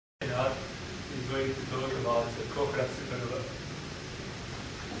going to talk about the core collapse supernova.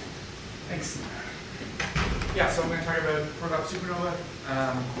 Thanks. Yeah, so I'm going to talk about core collapse supernova,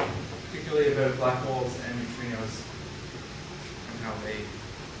 particularly about black holes and neutrinos and how they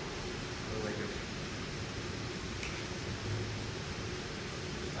are related.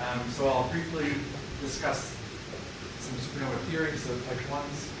 So I'll briefly discuss some supernova theories of type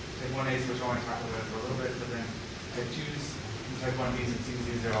 1s, type 1As, which I want to talk about for a little bit, but then type 2s, and type 1Bs and Cs,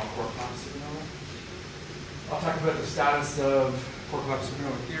 these are all core collapse supernova. I'll talk about the status of core collapse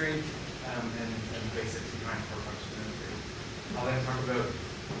supernova theory and the basics behind core collapse supernova theory. I'll then talk about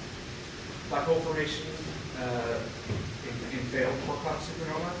black hole formation in failed core collapse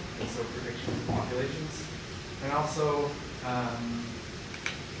supernova, and so predictions and populations, and also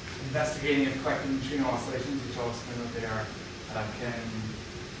investigating if collective neutrino oscillations, which I'll explain what they are, can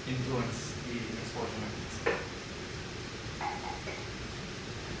influence the explosion methods.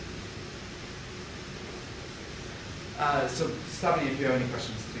 So stop me if you have any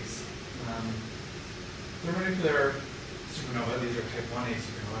questions, please. Thermonuclear supernova, these are type 1A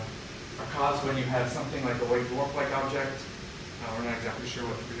supernova, are caused when you have something like a white dwarf-like object. We're not exactly sure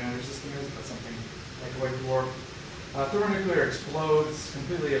what the progenitor system is, but something like a white dwarf. Thermonuclear explodes,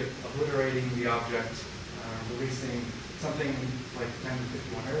 completely obliterating the object, releasing something like 10 to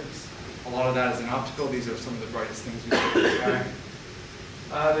 51 ergs. A lot of that is in optical. These are some of the brightest things we see in the sky.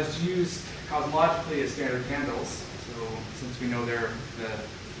 That's used cosmologically as standard candles. So since we know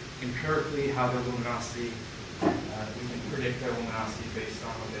empirically how their luminosity, we can predict their luminosity based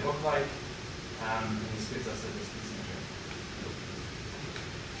on what they look like. And this gives us a distance measure.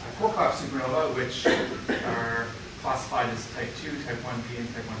 Core collapse supernova, which are classified as type 2, type 1b, and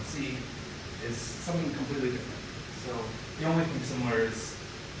type 1c, is something completely different. So the only thing similar is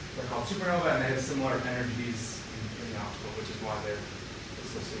they're called supernova, and they have similar energies in the optical, which is why they're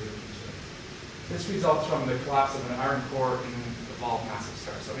associated with each other. This results from the collapse of an iron core in an evolved massive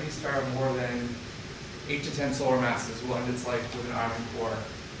star. So any star more than 8 to 10 solar masses will end its life with an iron core,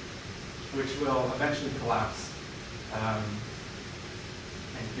 which will eventually collapse and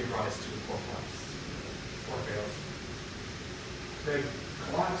give rise to a core collapse or fails. The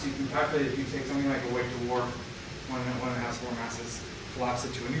collapse you can calculate if you take something like a white dwarf, 1.5 solar masses, collapse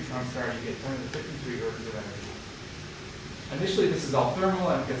it to a neutron star, you get 10 to the 53 ergs of energy. Initially, this is all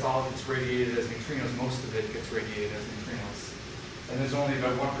thermal and gets radiated as neutrinos. Most of it gets radiated as neutrinos. And there's only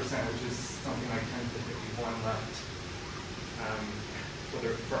about 1%, which is something like 10 to 51 left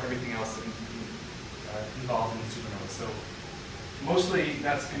for everything else involved in the supernova. So mostly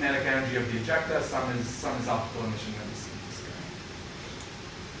that's kinetic energy of the ejecta, some is optical emission that we see in the sky.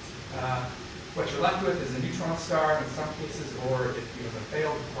 What you're left with is a neutron star in some cases, or if you have a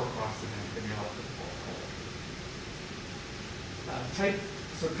failed core collapse event, then you're left with a black hole. Type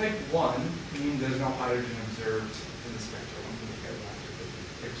 1 means there's no hydrogen observed in the spectrum when we look at it.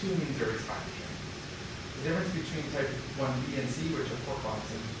 Type 2 means there is hydrogen. The difference between type 1b and c, which are core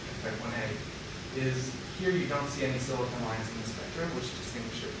collapses, and type 1a, is here you don't see any silicon lines in the spectrum, which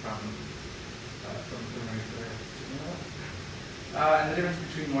distinguish it from thermonuclear supernova. And the difference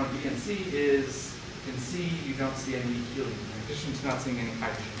between 1b and c is, in C, you don't see any helium. In addition to not seeing any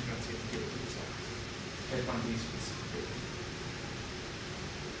hydrogen, you don't see any helium yourself. Type 1b specifically.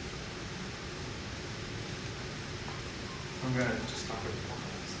 I'm going to just talk about the core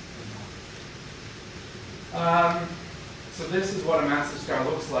collapse. So this is what a massive star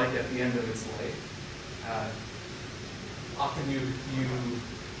looks like at the end of its life. Often you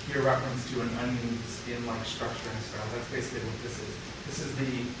hear reference to an onion skin-like structure in a star. That's basically what this is. This is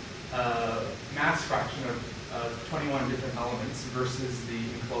the mass fraction of 21 different elements versus the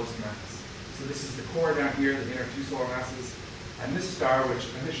enclosed mass. So this is the core down here, the inner 2 solar masses. And this star, which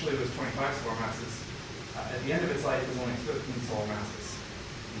initially was 25 solar masses, at the end of its life is only 15 solar masses.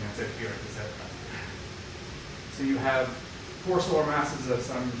 And that's it here at this outcome. So you have 4 solar masses of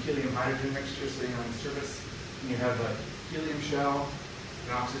some helium-hydrogen mixture sitting on the surface. And you have a helium shell,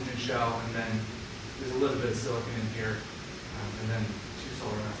 an oxygen shell, and then there's a little bit of silicon in here, and then 2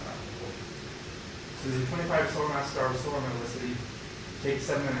 solar mass after. So there's a 25 solar mass star with solar metallicity. It takes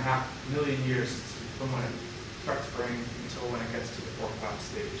 7.5 million years from when it starts burning until when it gets to the core collapse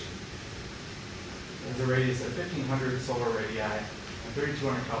stage. There's a radius of 1,500 solar radii and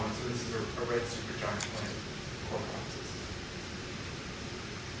 3,200 Kelvin, so this is a red supergiant planet core collapses.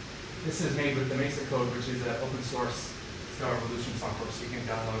 This is made with the MESA code, which is an open source star evolution software, so you can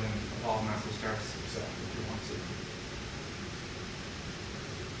download and evolve massive stars yourself if you want to.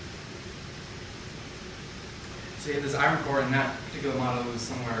 So you have this iron core, and that particular model was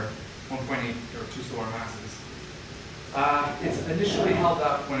somewhere 1.8 or 2 solar masses. It's initially held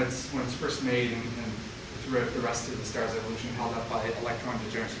up when it's first made and throughout the rest of the star's evolution held up by electron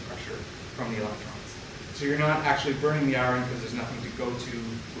degeneracy pressure from the electrons. So you're not actually burning the iron because there's nothing to go to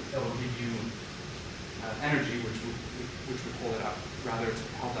that will give you energy which would hold it up. Rather, it's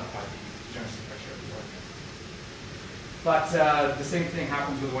held up by the degeneracy pressure of the electron. But the same thing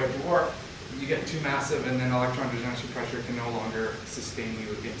happens with a white dwarf. You get too massive, and then electron degeneracy pressure can no longer sustain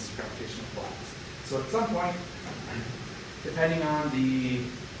you against gravitational collapse. So at some point, depending on the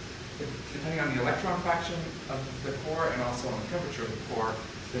electron fraction of the core and also on the temperature of the core,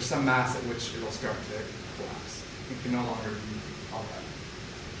 there's some mass at which it'll start to collapse. It can no longer be held up.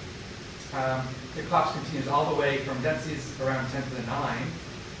 The collapse continues all the way from densities around 10 to the 9,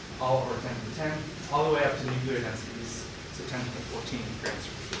 or 10 to the 10, all the way up to nuclear densities, so 10 to the 14 grams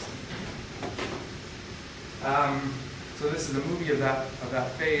per centimeter. So this is a movie of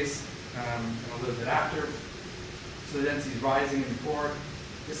that phase, and a little bit after. So the density is rising in the core.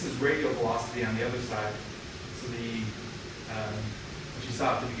 This is radial velocity on the other side. So what you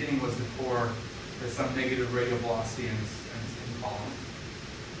saw at the beginning was the core. There's some negative radial velocity and falling.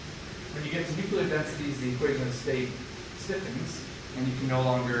 When you get to nuclear densities, the equation of state stiffens, and you can no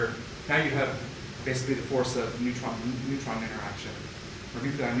longer. Now you have basically the force of neutron interaction, or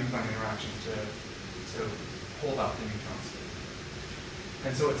nucleon interaction to hold up the neutron state.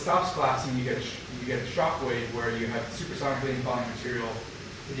 And so it stops collapsing. You get a shock wave where you have supersonically infalling material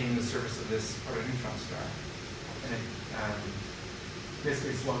hitting the surface of this proto-neutron star, and it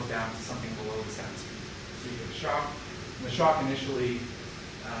basically slows down to something below the sound speed. So you get a shock, and the shock initially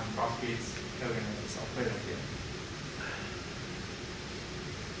propagates out into itself. Play that again.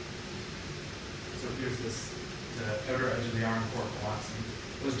 So here's the outer edge of the iron core collapsing.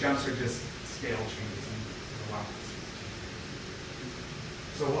 Those jumps are just scale changes in the levels.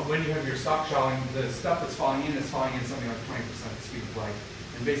 So when you have your stock shocking, the stuff that's falling in is falling in something like 20% the speed of light,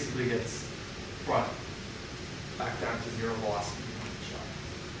 and basically gets brought back down to zero velocity behind the shock.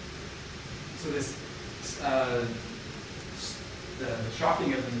 So this the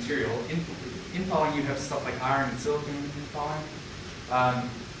shocking of the material, infalling you have stuff like iron and silicon infalling.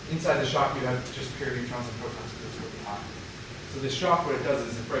 Inside the shock you have just pure neutrons and protons because it's really hot. So this shock, what it does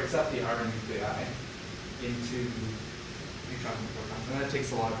is it breaks up the iron nuclei into neutrons and protons, and that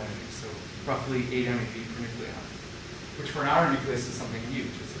takes a lot of energy, so roughly 8 MeV per nucleon, which for an iron nucleus is something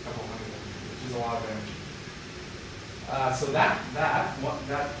huge. It's a couple hundred MeV, which is a lot of energy. So that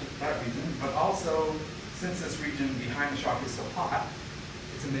region, but also since this region behind the shock is so hot,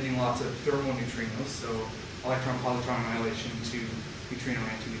 it's emitting lots of thermal neutrinos, so electron-positron annihilation to neutrino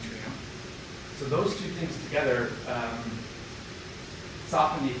and to neutrino. So those two things together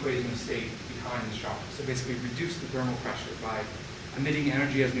soften the equation of state behind the shock. So basically reduce the thermal pressure by emitting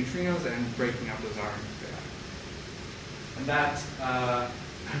energy as neutrinos and breaking up those iron nuclei. And that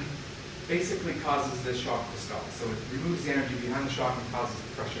basically causes this shock to stall. So it removes the energy behind the shock and causes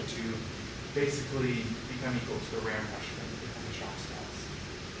the pressure to basically become equal to the ram pressure when the shock stalls.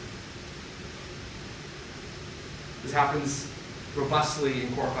 This happens robustly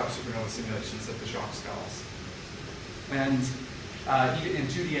in core collapse supernova simulations of the shock stalls. And even in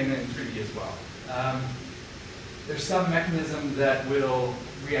 2D and in 3D as well. There's some mechanism that will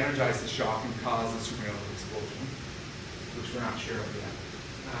re-energize the shock and cause a supernova explosion, which we're not sure of yet.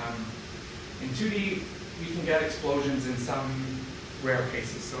 In 2D, we can get explosions in some rare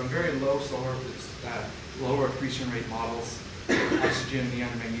cases. So in very low lower accretion rate models, oxygen,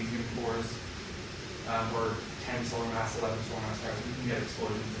 neon, magnesium cores, or 10 solar mass, 11 solar mass stars, we can get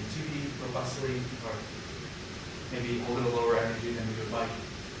explosions in 2D robustly, or maybe a little lower energy than we would like.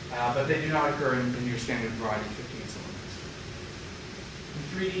 But they do not occur in your standard variety 15 solar mass. In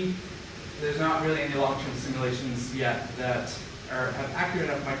 3D, there's not really any long-term simulations yet that have accurate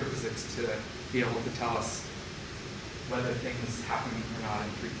enough microphysics to be able to tell us whether things happen or not in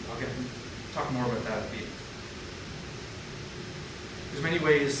 3D. I'll talk more about that at the end. There's many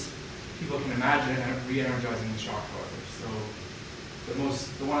ways people can imagine re-energizing the shock, however. So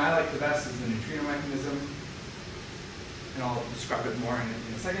the one I like the best is the neutrino mechanism, and I'll describe it more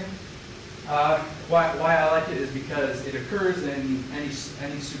in a second. Why I like it is because it occurs in any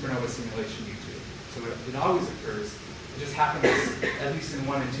supernova simulation you do. So it always occurs. It just happens, at least in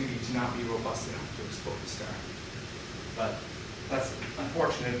 1 and 2D, to not be robust enough to explode the star. But that's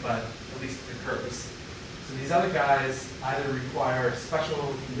unfortunate, but at least it occurs. So these other guys either require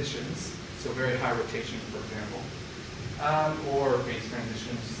special conditions, so very high rotation, for example, or phase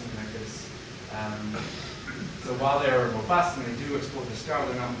transitions, something like this. So while they're robust and they do explode the star,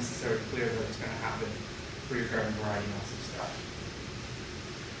 they're not necessarily clear that it's going to happen for your garden variety massive star.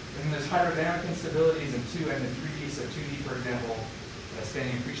 And then there's hydrodynamic instabilities in 2 and in 3D. So 2D, for example,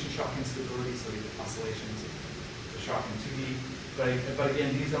 spanning accretion shock instability, so you get oscillations of the shock in 2D. But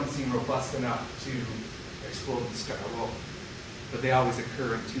again, these don't seem robust enough to explode the star. Well, but they always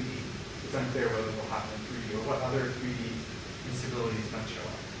occur in 2D. It's unclear whether they'll happen in 3D or what other 3D instabilities might show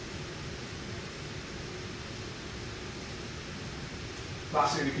up.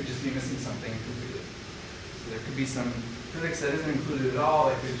 Lastly, we could just be missing something completely. So there could be some physics that isn't included at all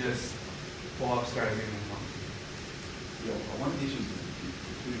that could just pull up stars even more. Yeah, well, one of the issues with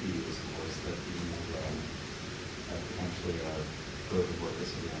 2D is, of course, that you potentially go to work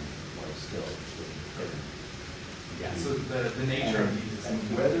this again large scale, which doesn't occur. Yeah, so the nature of these is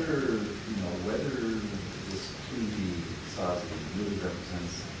whether this 2D size really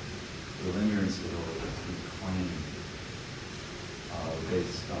represents the linear instability that's been claimed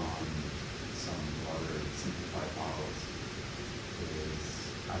based on some other simplified models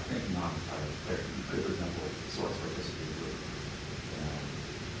is, I think, not entirely clear. You could, for example, source for history with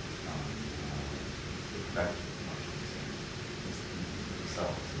the vector functions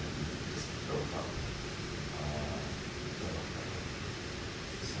themselves and just go up.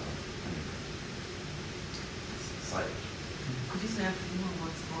 So, anyway, it's like. Could you say a few more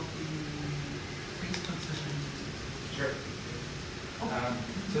words about the phase transition? Sure.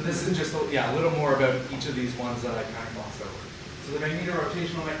 So this is just a little more about each of these ones that I kind of glossed over. So the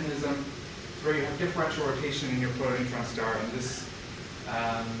magnetorotational mechanism is where you have differential rotation in your protoneutron star, and this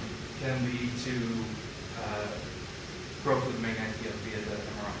can lead to growth of the magnetic field via the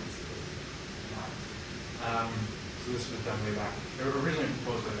MRI. So this was done way back. They were originally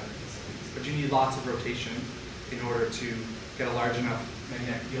proposed by the 1970s, but you need lots of rotation in order to get a large enough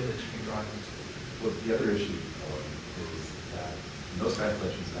magnetic field that you can draw it into. Well, the other issue is that in those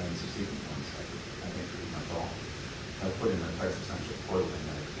calculations, I mean, subsequent ones, I think pretty much all, have put in a quite substantial coil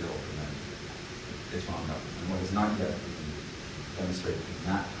magnetic field, and then it's wound up. And what is not yet been demonstrated in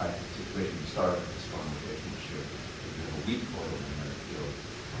that type of situation, you start with a strong rotational shift. If you have a weak coil magnetic field,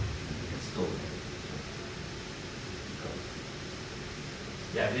 you can still go.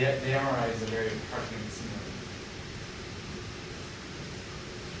 Yeah, the MRI is a very hard thing to simulate.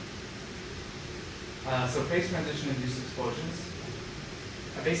 So phase transition-induced explosions.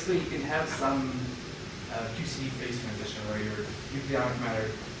 Basically, you can have some QC phase transition where your nucleonic matter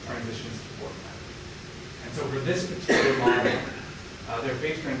transitions to quark matter. And so for this particular model, their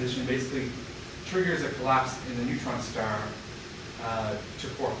phase transition basically triggers a collapse in the neutron star to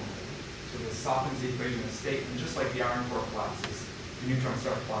quark matter. So this softens the equation of state, and just like the iron core collapses, the neutron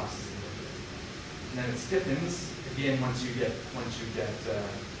star collapses a little bit. And then it stiffens again once you get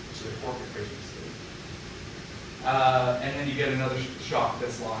to the quark equation state. And then you get another shock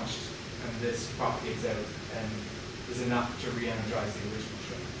that's launched, and this propagates out and is enough to re-energize the original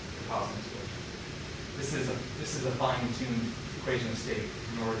shock, the cause an explosion. This is a fine-tuned equation of state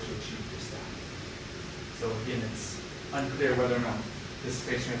in order to achieve this step. So again, it's unclear whether or not this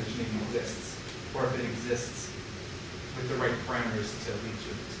phase transition even exists, or if it exists with the right parameters to lead to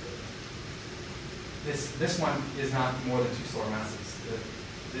an explosion. This one is not more than 2 solar masses.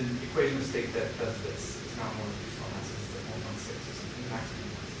 The equation of state that does this is not more than 2 solar masses. It's like 1.6 or something, maximum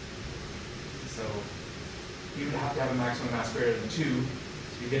mass. So you would have to have a maximum mass greater than 2 to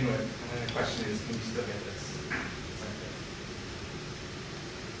begin with, and then the question is, can you still get this?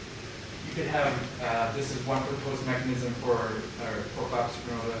 You could have, this is one proposed mechanism for collapse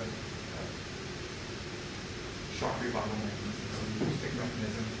supernova shock revival mechanism, so the acoustic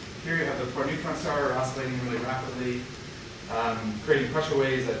mechanism. Here you have the protoneutron star oscillating really rapidly, creating pressure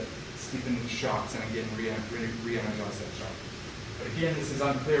waves that steepen shocks and again re-energize that shock. But again, this is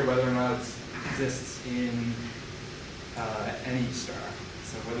unclear whether or not it exists in any star.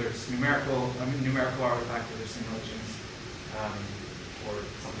 So whether it's numerical artifact or their simulations, or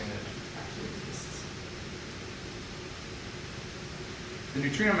something that actually exists. The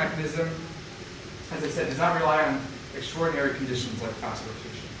neutrino mechanism, as I said, does not rely on extraordinary conditions like fast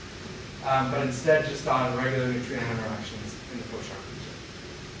rotation, but instead just on regular neutrino interactions in the post-shock region.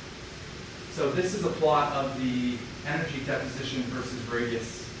 So this is a plot of the energy deposition versus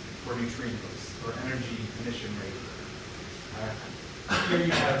radius for neutrinos, or energy emission rate. Here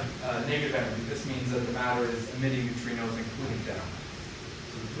you have negative energy. This means that the matter is emitting neutrinos and cooling down.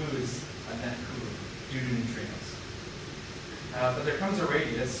 So the blue is a net cooling due to neutrinos. But there comes a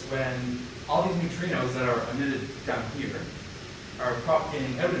radius when all these neutrinos that are emitted down here are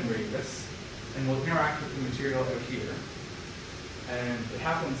propagating out in radius and will interact with the material out here. And it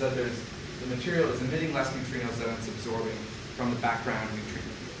happens that the material is emitting less neutrinos than it's absorbing from the background neutrino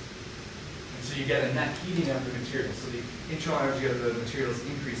field. And And so you get a net heating of the material. So the internal energy of the material is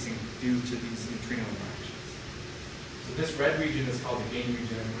increasing due to these neutrino interactions. So this red region is called the gain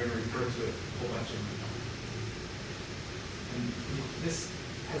region, and we're going to refer to it a whole bunch of times. And this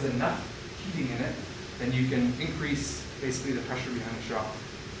has enough heating in it, then you can increase basically the pressure behind the shock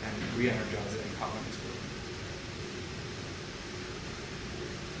and re-energize it and column explode.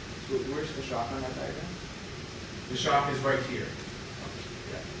 So where's the shock on that diagram? The shock is right here.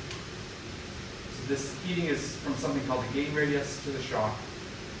 Yeah. So this heating is from something called the gain radius to the shock,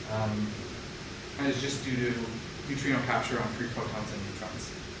 and it's just due to neutrino capture on free protons and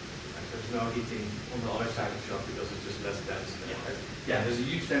neutrons. There's no heating on the other side of the shock because it's just less dense there, right? Yeah, there's a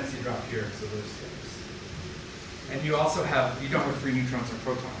huge density drop here, so there's. And you also have, you don't have free neutrons or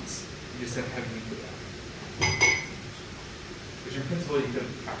protons. You just have heavy nuclei. Which in principle you could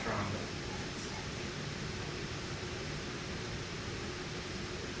capture on them.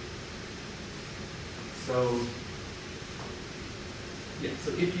 So, yeah,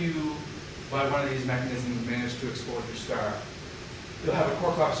 so if you, by one of these mechanisms, manage to explode your star, you'll have a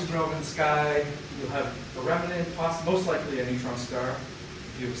core clock supernova in the sky, you'll have a remnant, most likely a neutron star,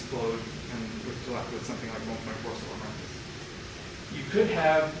 if you explode, and you're left with something like 1.4 solar masses. You could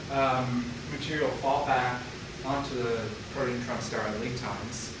have material fall back onto the protoneutron star at late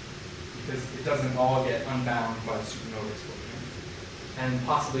times, because it doesn't all get unbound by the supernova explosion, and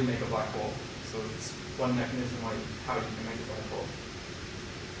possibly make a black hole. So it's one mechanism how you can make a black hole.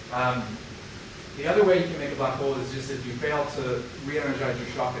 The other way you can make a black hole is just if you fail to re-energize your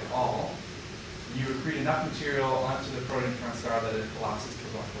shock at all, you accrete enough material onto the protoneutron star that it collapses to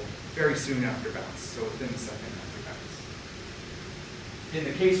a black hole very soon after bounce, so within a second after bounce. In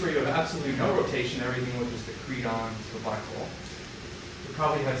the case where you have absolutely no rotation, everything will just accrete on to the black hole. You'll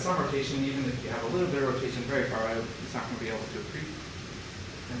probably have some rotation, even if you have a little bit of rotation very far out, it's not going to be able to accrete.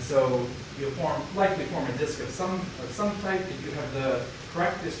 And so you'll likely form a disk of some type. If you have the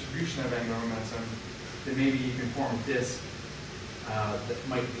correct distribution of angular momentum, then maybe you can form a disk that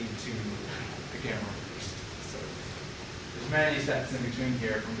might lead to a gamma burst. So there's many steps in between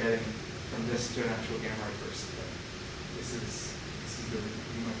here from getting from this to an actual gamma burst. This is the route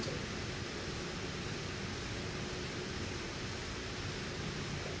you might take.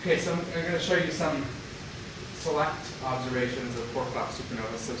 Okay, so I'm going to show you some select observations of core clock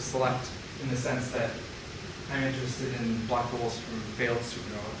supernovas. So select in the sense that I'm interested in black holes from failed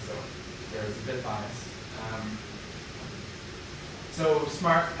supernovas, so there's a bit biased. So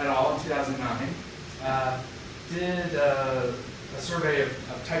Smart et al. In 2009 did a survey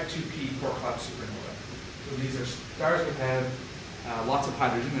of type 2p core clock supernova. So these are stars that have lots of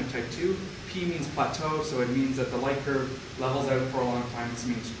hydrogen in type 2. P means plateau, so it means that the light curve levels out for a long time. This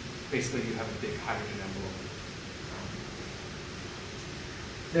means basically you have a big hydrogen envelope.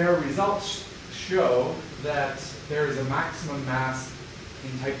 Their results show that there is a maximum mass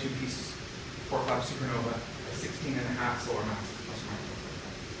in type 2p core clock supernova of 16.5 solar masses plus or minus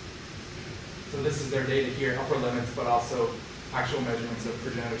 1.5. So this is their data here, upper limits, but also actual measurements of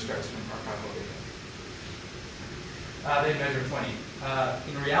progenitor stars from archival data. They measure 20.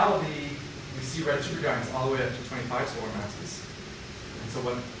 In reality, we see red supergiants all the way up to 25 solar masses. And so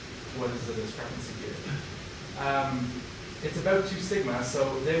what is the discrepancy here? It's about 2 sigma,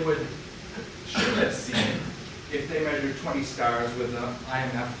 so they should have seen, if they measured 20 stars with an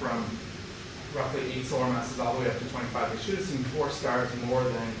IMF from roughly 8 solar masses all the way up to 25, they should have seen 4 stars more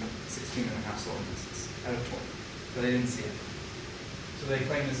than 16.5 solar masses out of 20, but they didn't see it. So they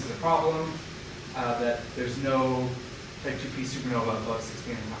claim this is a problem, that there's no type 2p supernova above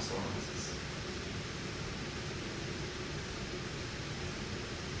 16.5 solar masses.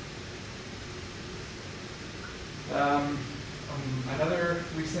 Another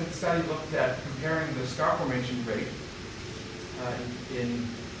recent study looked at comparing the star formation rate in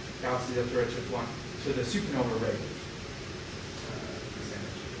galaxies up to redshift 1 to the supernova rate.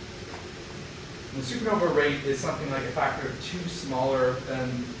 The supernova rate is something like a factor of 2 smaller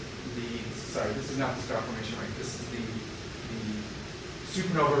than this is not the star formation rate, this is the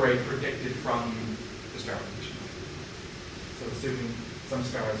supernova rate predicted from the star formation rate. So assuming some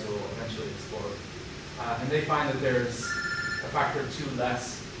stars will eventually explode. And they find that there's a factor of 2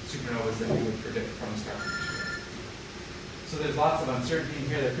 less supernovas than we would predict from the star formation rate. So there's lots of uncertainty in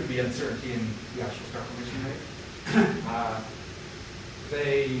here. There could be uncertainty in the actual star formation rate.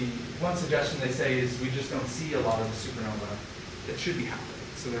 One suggestion they say is we just don't see a lot of the supernova that should be happening.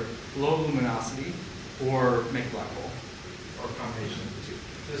 So they're low luminosity or make black hole, or a combination of the 2.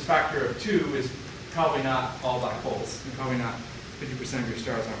 So this factor of 2 is probably not all black holes, and probably not 50% of your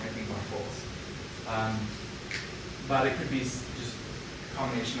stars aren't making black holes. But it could be just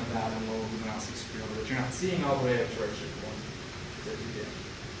combination of that and low luminosity supernova that you're not seeing all the way up to redshift 1 that you did.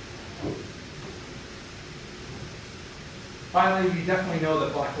 Finally, we definitely know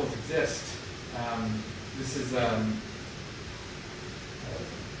that black holes exist. This is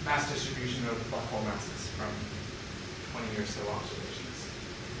mass distribution of black hole masses from 20 or so observations.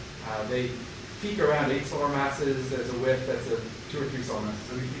 They peak around 8 solar masses. There's a width that's 2 or 3 solar masses.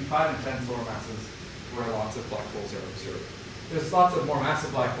 So between 5 and 10 solar masses where lots of black holes are observed. There's lots of more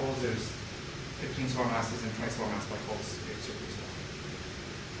massive black holes. There's 15 solar masses and 20 solar mass black holes observed as well.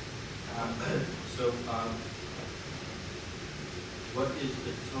 What is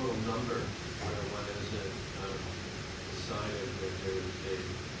the total number where one is decided that there is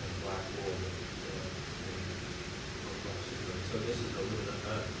a black hole so this is a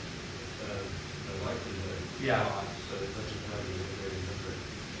likelihood. Yeah. So it doesn't tell you a very number.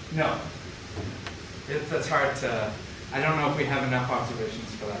 No. That's hard to, I don't know if we have enough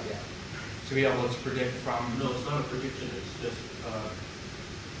observations for that yet. To be able to predict from. No, it's not a prediction, it's just,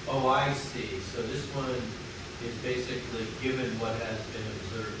 oh, I see. So this one is basically given what has been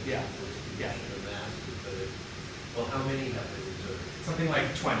observed. Yeah. Yeah. Of masses, but well, how many have been observed? Something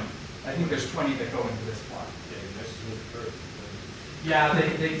like 20. I think there's 20 that go into this plot. Okay, this is the first. Yeah,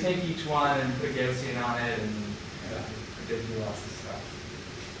 they take each one and put Gaussian on it, and they do lots of stuff.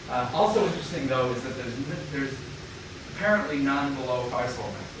 Also interesting, though, is that there's apparently none below 5 solar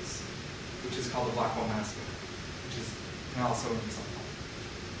masses, which is called the black hole mass scale, which is also in the subplot.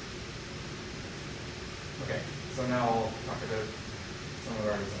 Okay, so now I'll talk about some of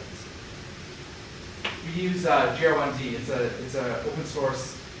our results. We use GR1D. It's a open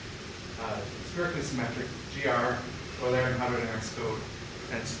source spherically symmetric GR Euler and hydrodynamics code,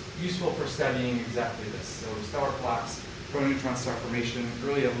 and it's useful for studying exactly this. So stellar collapse, proto-neutron star formation,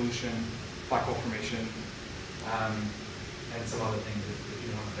 early evolution, black hole formation, and some other things that you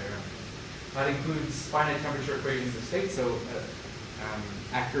want there. That includes finite temperature equations of state, so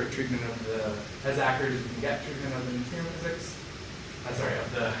accurate treatment of as accurate as we can get treatment of the neutrino physics. Of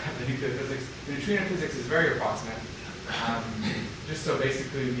the nuclear physics. The neutrino physics is very approximate, just so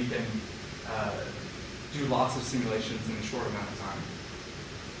basically we can do lots of simulations in a short amount of time.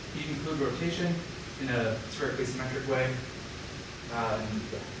 You can include rotation in a spherically symmetric way.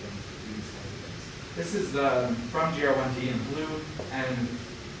 This is from GR1D in blue, and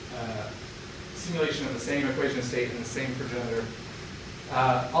simulation of the same equation of state and the same progenitor.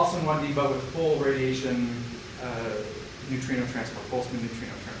 Also in 1D, but with full radiation neutrino transport, Boltzmann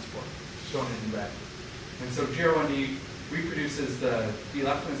neutrino transport, shown in red. And so GR1D reproduces the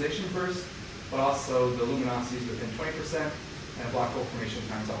electronization burst, but also the luminosities within 20%, and black hole formation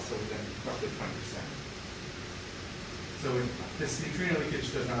times also within roughly 20%. So this neutrino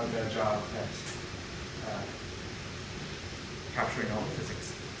leakage does not a bad job at capturing all the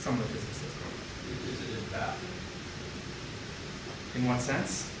physics, some of the physics that's going on. Is it in that? In what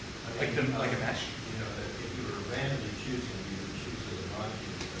sense? Like a mesh? You know, that if you were randomly choosing, you would choose as a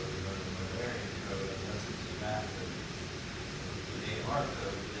non-choose code rather than a variant code, unless it's that. With the AR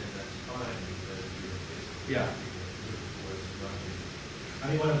code, then that's fine, because you're basically Yeah. towards the non-choose.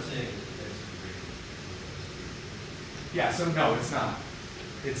 I mean, what I'm saying is that's great. Yeah, so no, it's not.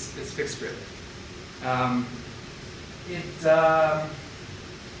 It's fixed grid.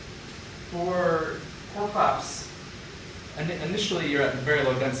 For core collapse, initially you're at very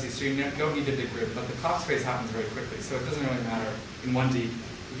low density, so you don't need a big grid, but the collapse phase happens very quickly, so it doesn't really matter in 1D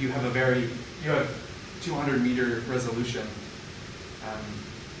if you have 200 meter resolution,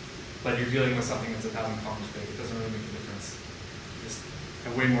 but you're dealing with something that's 1,000 kilometers big. It doesn't really make a difference. Just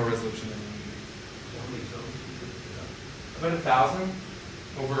have way more resolution than you need. So how many zones do you About have? 1,000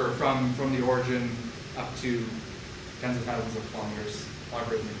 over from the origin up to tens of thousands of kilometers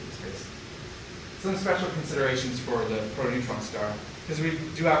logarithmic space. Some special considerations for the proto-neutron star, because we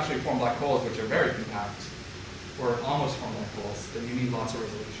do actually form black holes, which are very compact, or almost form black holes, then you need lots of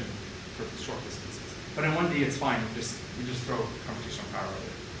resolution for short distances. But in 1D, it's fine. You just throw computational power at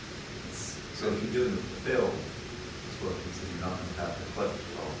it. So if you do the fill, it's what you're not going to have the cleft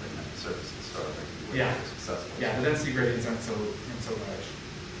developing at the surface of the star like you would Yeah. be successful. Yeah, the density gradients aren't so large.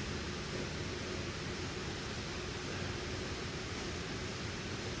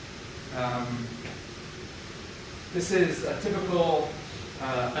 This is a typical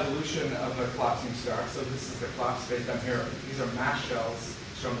evolution of a collapsing star. So this is the collapse phase down here. These are mass shells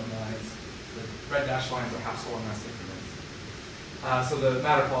shown in lines. The red dashed lines are half solar mass increments. So the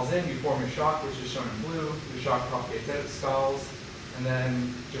matter falls in, you form a shock, which is shown in blue. The shock propagates out, stalls, and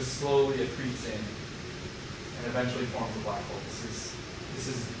then just slowly accretes in, and eventually forms a black hole. This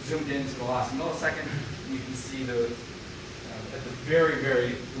is zoomed into the last millisecond. You can see the At the very,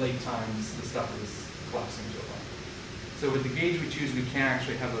 very late times, the stuff is collapsing to a point. So with the gauge we choose, we can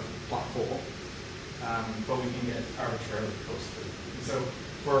actually have a black hole, but we can get arbitrarily close to it. And so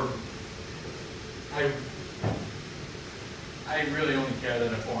I really only care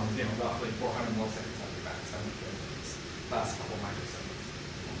that it forms, roughly 400 milliseconds after that. So I don't care about these last couple microseconds.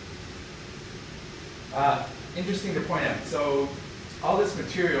 Interesting to point out. So all this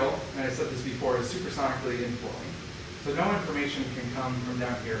material, and I said this before, is supersonically inflowing. So no information can come from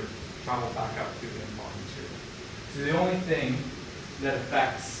down here, travel back up to the inflowing material. So the only thing that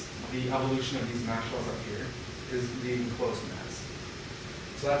affects the evolution of these mass shells up here is the enclosed mass.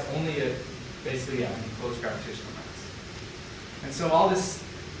 So that's only basically an enclosed gravitational mass. And so all this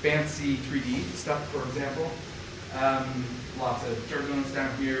fancy 3D stuff, for example, lots of turbulence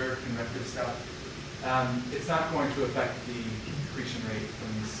down here, convective stuff, it's not going to affect the accretion rate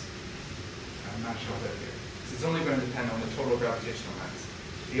from these mass shells out here. So it's only going to depend on the total gravitational mass.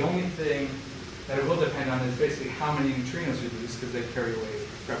 The only thing that it will depend on is basically how many neutrinos we lose, because they carry away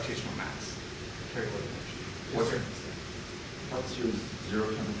gravitational mass, carry away energy. To a certain extent. What's your zero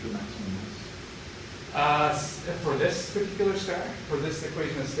temperature maximum mass? For this particular star, for this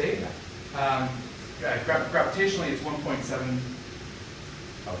equation of state, gravitationally it's 1.7.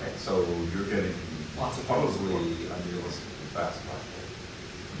 Okay, so you're getting Lots of probably unrealistically fast black hole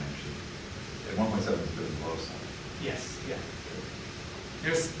dimension. At 1.7 is a bit low side. Yes, yeah.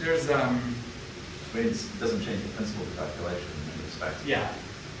 There's I mean, it doesn't change the principle of calculation in many respects. yeah.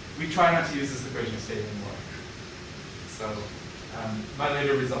 We try not to use this equation of state anymore. So my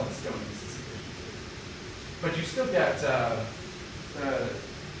later results don't use this equation of state. But you still get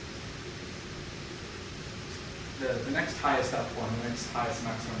the next highest up one, the next highest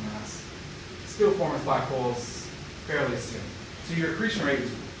maximum mass, still forms black holes fairly soon. So your accretion rate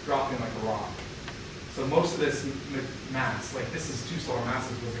is dropping like a rock. So most of this mass, like this is 2 solar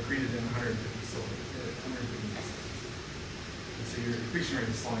masses, was accreted in 150 masses. And so your accretion rate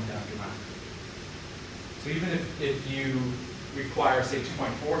is slowing down dramatically. So even if you require, say,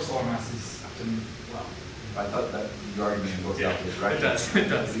 2.4 solar masses to, well, I thought that your argument goes out the direction. It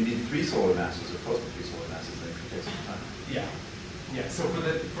does. If you need 3 solar masses or close to 3 solar masses, then it could take some time. Yeah. Yeah. So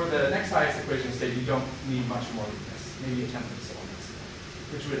for the next highest equation of state, you don't need much more than this, maybe a tenth of a solar mass,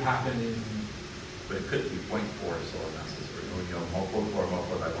 which would happen in. But it could be 0.4 solar masses, or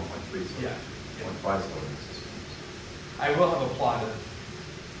multiplied by 1.3 solar. Yeah. 0.5 solar masses. I will have a plot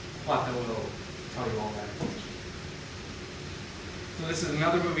that will tell you all that information. So this is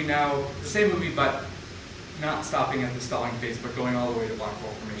another movie now, the same movie, but not stopping at the stalling phase, but going all the way to black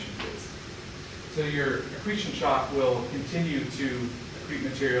hole formation phase. So your accretion shock will continue to accrete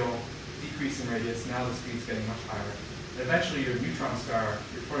material, decrease in radius. Now the speed's getting much higher. And eventually your neutron star,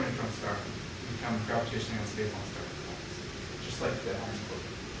 your core neutron star, will become gravitationally unstable and start to collapse, just like the iron core.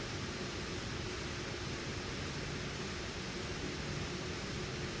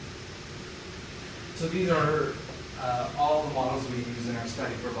 So these are all the models we use in our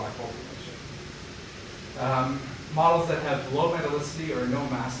study for black hole formation. Models that have low metallicity or no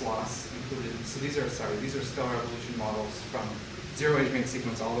mass loss included. So these are stellar evolution models from 0 age main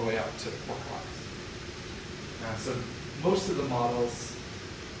sequence all the way up to 4 clocks. So most of the models,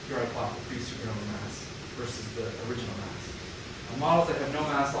 here I plot the pre-supernova mass versus the original mass. Models that have no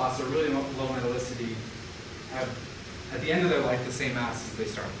mass loss or really low metallicity have, at the end of their life, the same mass as they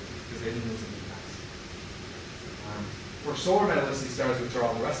started with, because they didn't lose any mass. For solar metallicity stars, which are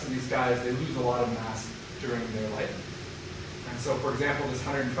all the rest of these guys, they lose a lot of mass during their life. And so, for example, this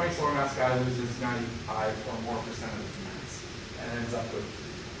 120 solar mass guy loses 95 or more % of its mass, and ends up with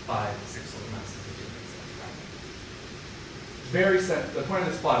 5, 6 solar masses if it makes that. The point of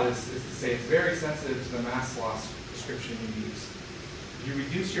this plot is to say it's very sensitive to the mass loss prescription you use. If you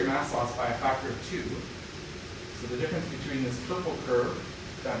reduce your mass loss by a factor of 2, so the difference between this purple curve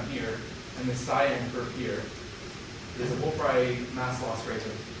down here and this cyan curve here is a Wolf-Rayet mass loss rate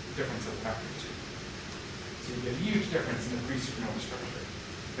of difference of a factor of 2. So you get a huge difference in the pre-supernova structure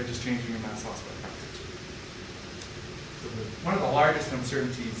by just changing your mass loss by a factor of 2. So one of the largest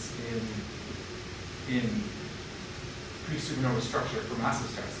uncertainties in pre-supernova structure for massive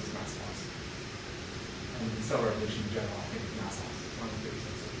stars is mass loss. And in stellar evolution in general, I think mass loss is one of the biggest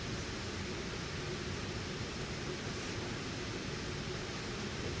uncertainties.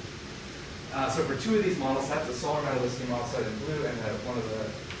 So for 2 of these model sets, the solar metallicity model set in blue and one of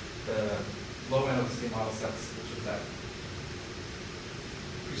the low metallicity model sets, which is that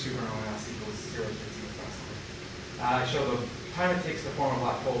pre-supernova mass equals 0 age main sequence mass. I show the time it takes to form a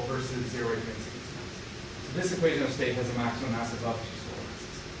black hole versus 0 age main sequence mass. So this equation of state has a maximum mass above 2 solar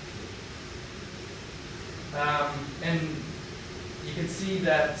masses. And you can see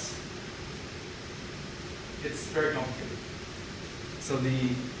that it's very complicated. So the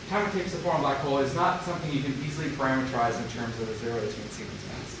time it takes to form a black hole is not something you can easily parameterize in terms of the 0 to 2 sequence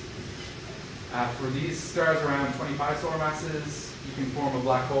mass. For these stars around 25 solar masses, you can form a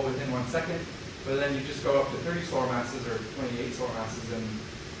black hole within 1 second, but then you just go up to 30 solar masses or 28 solar masses and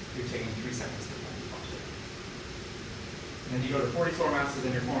you're taking 3 seconds to form a black hole. And then you go to 40 solar masses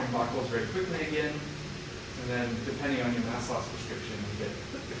and you're forming black holes very quickly again. And then depending on your mass loss restriction, you get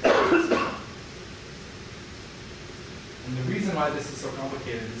different. And the reason why this is so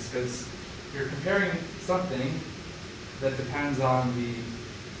complicated is because you're comparing something that depends on the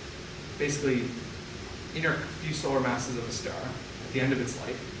basically inner few solar masses of a star at the end of its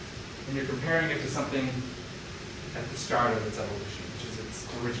life, and you're comparing it to something at the start of its evolution, which is its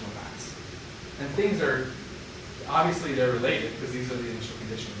original mass. And things are, obviously they're related because these are the initial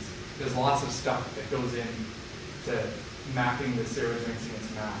conditions. There's lots of stuff that goes in to mapping the 0 to 2 sequence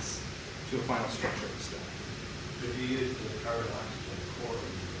mass to a final structure of the star. If you use the carbon oxygen core,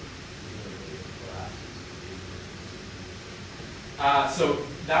 you really collapse. So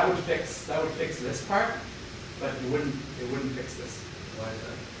that would fix this part, but it wouldn't fix this. Why is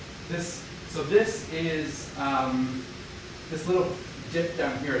that? This is this little dip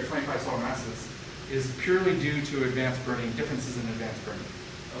down here at 25 solar masses is purely due to advanced burning, differences in advanced burning.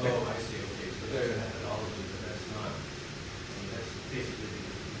 Oh, I see. Okay, so there's a methodology, but that's not. I mean, that's basically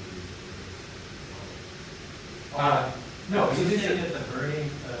No, so so you these say are, that the burning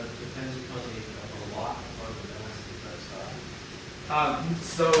depends upon a lot upon the mass of that star.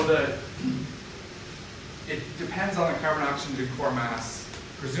 it depends on the carbon oxygen core mass,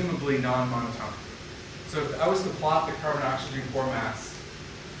 presumably non-monotonic. So if I was to plot the carbon oxygen core mass,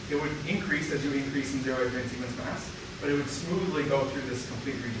 it would increase as you increase in 0 to 2 sequence mass, but it would smoothly go through this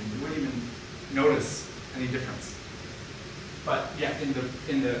complete region. You wouldn't even notice any difference. But yeah, in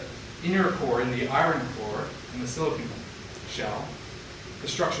the inner core, in the iron core, in the silicon shell, the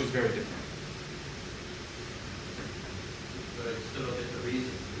structure is very different. But I still don't get the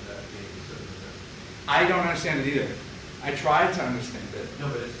reason for that being so different. I don't understand it either. I tried to understand it. No,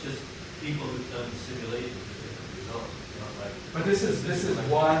 but it's just people who've done simulations with different results. It's not like. But this is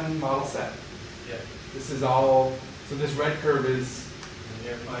one model set. Yeah. This is all, so this red curve is, And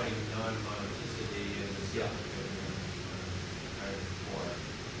they're finding non-monoticity in the Yeah. silicon iron core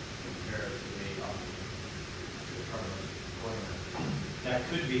compared to the carbon core. That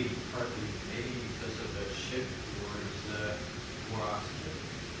could be partly maybe because of the shift towards more oxygen.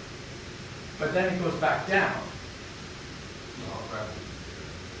 but then it goes back down. All gravity.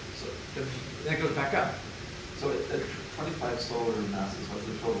 So, Then it goes back up. so at 25 solar masses, what's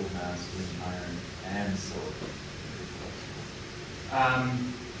the total mass in iron and silicon?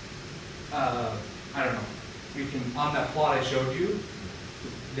 I don't know. We can, on that plot I showed you,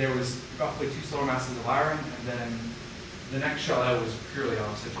 there was roughly 2 solar masses of iron, and then the next shell out was purely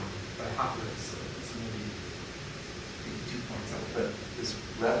oxygen, by half of this, so it's maybe 2 points out. But this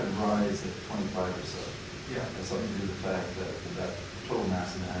rapid rise at 25 or so, Yeah. has something to do with the fact that that total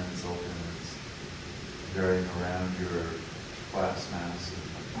mass in iron and silicon is varying around your collapse mass, and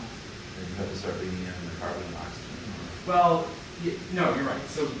you have to start bringing in the carbon and oxygen. Well, no, you're right.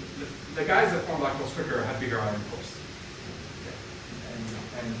 So the guys that form black holes quicker have bigger iron cores.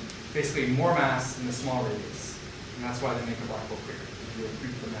 And basically more mass in the small radius. And that's why they make a black hole quicker. You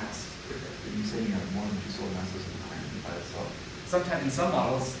accrete the mass quicker. Are you saying you have more than 2 solar masses in iron by itself? Sometimes in some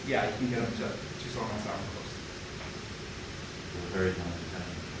models, yeah, you can get up to 2 solar mass iron cores. They're very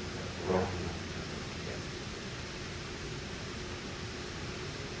non-dependent, relatively non-dependent. Yeah.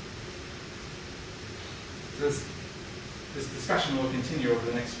 So this discussion will continue over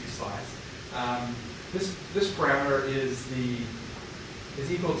the next few slides. This parameter is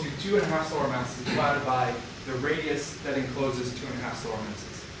equal to 2.5 solar masses divided by the radius that encloses 2.5 solar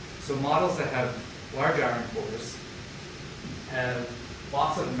masses. So models that have large iron cores have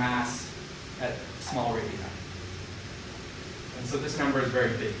lots of mass at small radii. And so this number is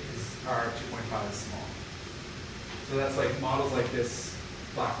very big, because R 2.5 is small. So that's like models like this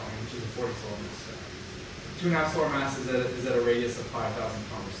black line, which is a 40 solar mass star. 2.5 solar mass is at a radius of 5,000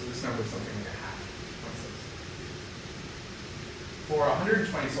 kilometers, so this number is something like a half. 0.6. For a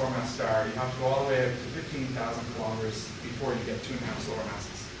 120 solar mass star, you have to go all the way up to 15,000 kilometers before you get 2.5 solar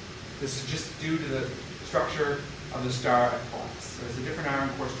masses. This is just due to the structure of the star at collapse. So it's a different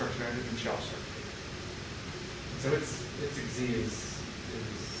iron core structure and a different shell structure. And so its Z is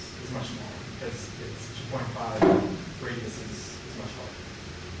much smaller because its 2.5 radius is much larger.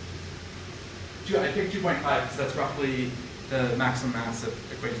 I picked 2.5 because that's roughly the maximum mass of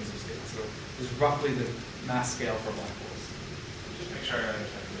equations of state. So it's roughly the mass scale for black holes. make sure I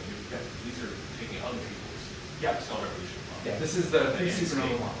understand correctly. These are taking other people's Yeah. stellar evolution model. Yeah, this is the And pre-supernova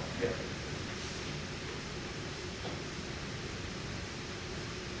state. model. Yeah.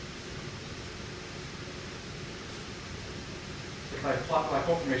 If I plot black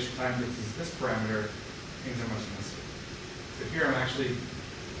hole formation time versus this parameter, things are much nicer. So here I'm actually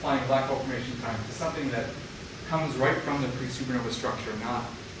applying black hole formation time to something that comes right from the pre-supernova structure,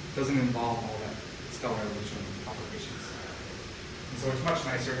 doesn't involve all that stellar evolution operations. And so it's much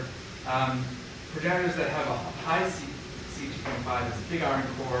nicer. Progenitors that have a high C2.5 has a big iron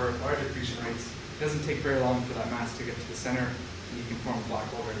core, large accretion rates. It doesn't take very long for that mass to get to the center, and you can form a black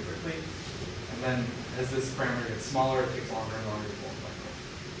hole very quickly. And then as this parameter gets smaller, it takes longer and longer to form a black hole.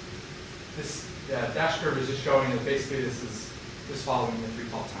 This dash curve is just showing that basically this is just following the free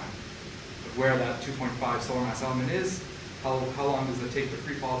fall time of where that 2.5 solar mass element is. How long does it take to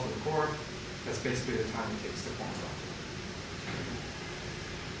free fall to the core? That's basically the time it takes to form a black hole.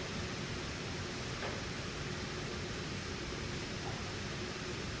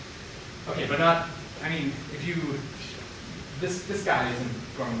 Okay, but not, I mean, if you, this guy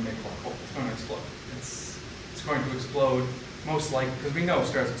isn't going to make a black hole, it's going to explode. It's going to explode most likely, because we know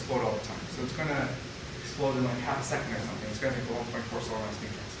stars explode all the time, so it's going to explode in like half a second or something. It's going to take 1.4 solar mass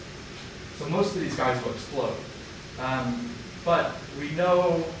neutrons. So most of these guys will explode. But we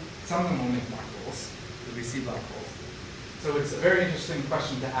know some of them will make black holes, because we see black holes. So it's a very interesting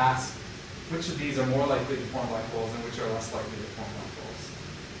question to ask, which of these are more likely to form black holes and which are less likely to form black holes.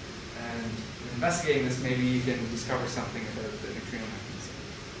 And in investigating this, maybe you can discover something about the neutrino mechanism.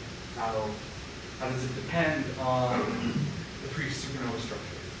 How does it depend on the pre-supernova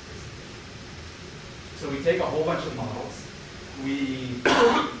structure? So we take a whole bunch of models. We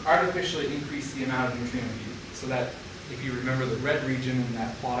artificially increase the amount of neutrino heat so that if you remember the red region in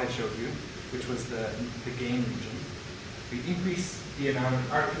that plot I showed you, which was the gain region, we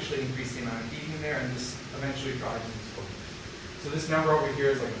artificially increase the amount of heat in there, and this eventually drives an explosion. So this number over here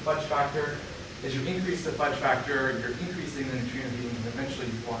is like a fudge factor. As you increase the fudge factor, you're increasing the neutrino heating, and eventually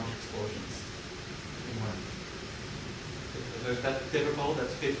you launch explosions. So is that typical?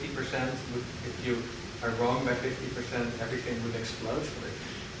 That's 50%. If you are wrong by 50%, everything would explode?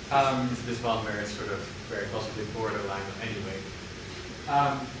 This one where it's sort of very possibly borderline anyway.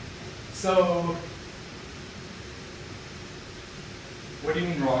 So, what do you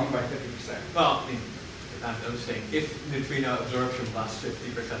mean wrong by 50%? Well, I'm saying if neutrino absorption was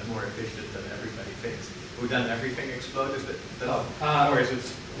 50% more efficient than everybody thinks, would then everything explode? Or is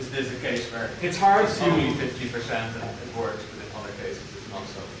this a case where it's hard it's to only 50% and it works, but in other cases it's not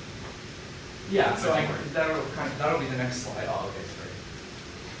so? Yeah, so that'll be the next slide. Oh, okay, sorry.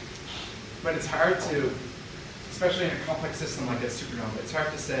 But it's hard to, especially in a complex system like a supernova, it's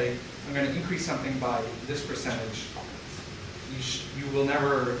hard to say, I'm going to increase something by this percentage. You will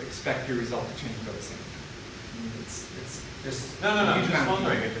never expect your result to change by the same. No, I'm just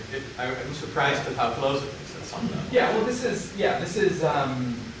wondering I'm surprised at how close it is at some level. Yeah, well this is 30%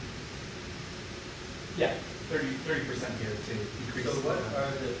 here to increase. So what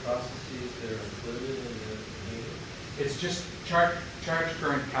are the processes that are included in the meter? It's just charge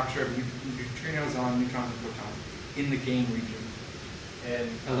current capture of neutrinos on neutrons and protons in the gain region. And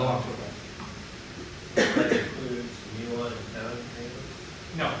Hello, October. that includes muon and tau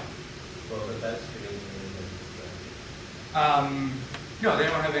neutrinos? No. Well, but that's getting No, they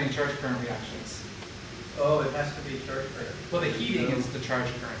don't have any charge current reactions. Oh, it has to be charge current. Well, the heating is the charge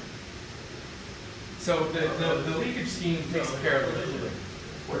current. So the leakage scheme takes care of it.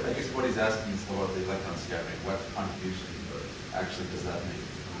 I guess what he's asking is about the electron scattering. What contribution actually does that make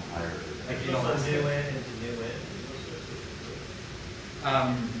higher? Like, From new N into new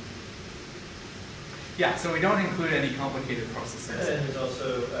N. Yeah, so we don't include any complicated processes. And there's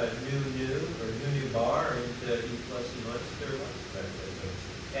also new bar into E plus E minus third one.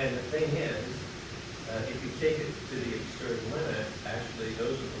 And the thing is, if you take it to the absurd limit, actually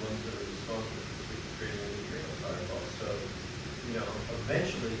those are the ones that are responsible for creating a neutrino fireball. So,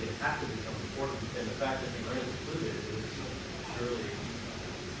 eventually they have to become important. And the fact that they aren't included is surely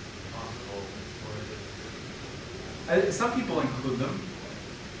possible. Some people include them,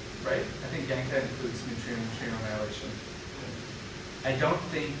 right? I think Yankta includes neutrino annihilation. I don't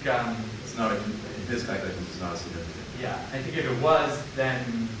think. It's not in his calculations. It's not a significant. Yeah, I think if it was, then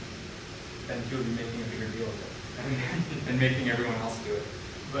he would be making a bigger deal of it and making everyone else do it.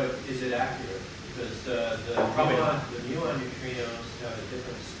 But is it accurate? Because the muon neutrinos have a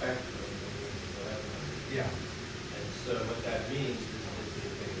different spectrum than the electron. Yeah. And so what that means is that the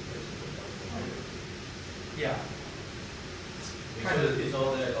bigger person. Yeah. Is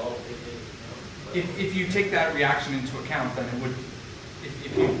all that all taken into account? If you take that reaction into account, then it would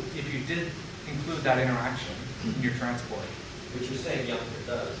if you did include that interaction in your transport, Which you're saying Youngster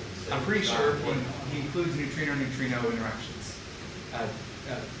does. He's saying I'm pretty it's not sure important. he includes neutrino-neutrino interactions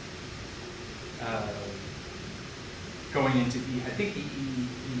going into E. I think E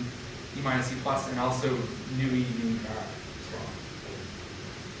minus E plus, and also nu E, nu R as well.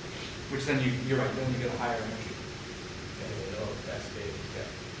 Which then you're right, then you get a higher energy. And it'll cascade, yeah.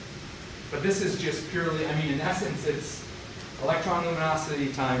 But this is just purely, I mean, in essence, it's electron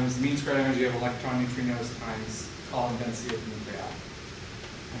luminosity times mean squared energy of electron neutrinos times Coulomb density of nuclei.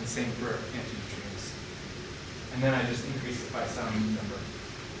 And the same for antineutrinos. And then I just increase it by some number.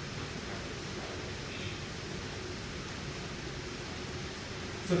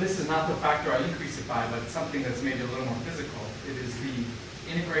 So this is not the factor I increase it by, but something that's maybe a little more physical. It is the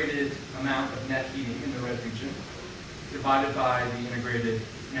integrated amount of net heating in the red region divided by the integrated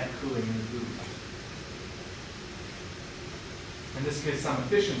net cooling in the blue region. And this gives some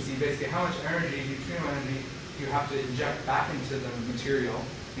efficiency, basically how much energy, neutrino energy, you have to inject back into the material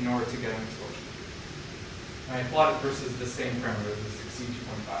in order to get an explosion. And I plot it versus the same parameter, this exceed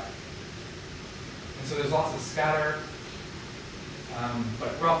 2.5. And so there's lots of scatter,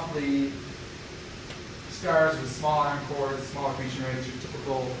 but roughly stars with small iron cores, small accretion rates, your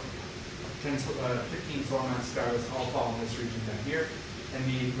typical 15 solar mass stars all fall in this region down here, and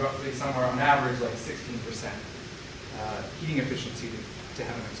need roughly somewhere on average like 16% heating efficiency to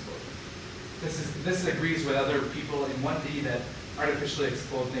have an explosion. This agrees with other people in 1D that artificially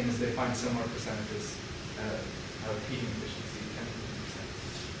explode things, they find similar percentages of heating efficiency, 10 to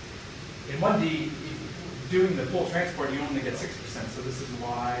 15%. In 1D, doing the full transport, you only get 6%, so this is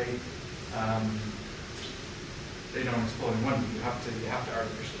why they don't explode in 1D. You have to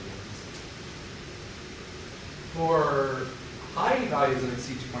artificially do this. For high values of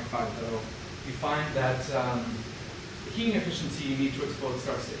exceed 2.5, though, you find that the heating efficiency you need to explode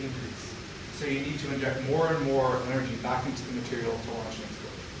starts to increase. So you need to inject more and more energy back into the material to launch an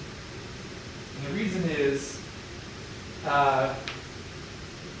explosion. And the reason is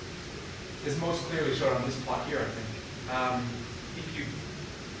most clearly shown on this plot here, I think. If you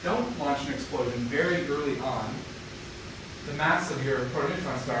don't launch an explosion very early on, the mass of your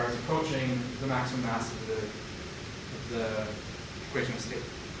protoneutron star is approaching the maximum mass of the equation of state.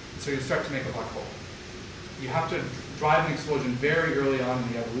 So you start to make a black hole. You have to drive an explosion very early on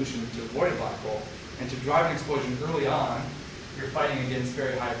in the evolution to avoid a black hole. And to drive an explosion early on, you're fighting against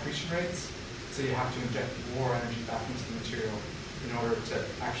very high accretion rates. So you have to inject more energy back into the material in order to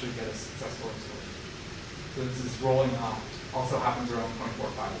actually get a successful explosion. So this is rolling off. Also happens around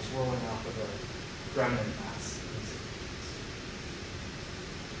 0.45. It's rolling off of a remnant mass.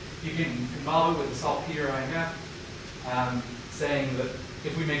 You can convolve it with the saltpeter IMF, saying that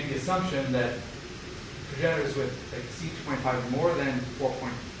if we make the assumption that progenitors with exceed 2.5 more than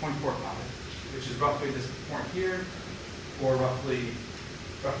 0.45, which is roughly this point here, or roughly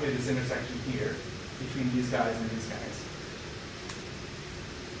this intersection here between these guys and these guys.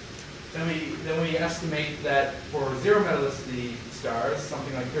 Then we estimate that for zero metallicity stars,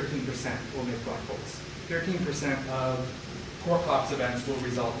 something like 13% will make black holes. 13% of core collapse events will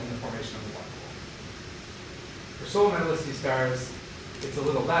result in the formation of a black hole. For solar metallicity stars, it's a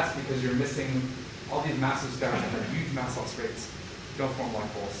little less because you're missing all these massive stars that have huge mass loss rates, don't form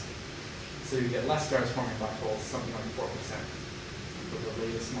black holes. So you get less stars forming black holes, something like 4% for the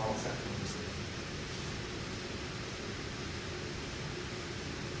latest model set from this.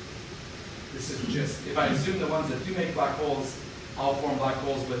 This is just, if I assume the ones that do make black holes all form black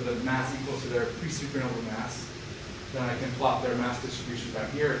holes with a mass equal to their pre-supernova mass, then I can plot their mass distribution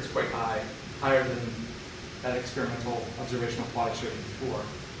down here. It's quite high, higher than that experimental observational plot I showed you before,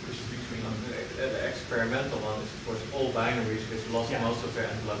 which is between. The experimental one is, of course, all binaries, because you lost most of their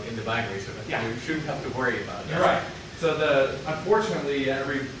envelope in the binary, so that you shouldn't have to worry about that. You're right. So unfortunately,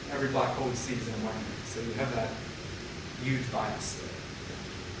 every black hole we see is in a binary, so you have that huge bias there.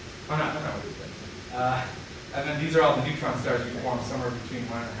 Oh, no, and then these are all the neutron stars you form somewhere between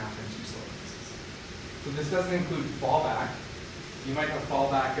 1.5 and 2 solar masses. So this doesn't include fallback. You might have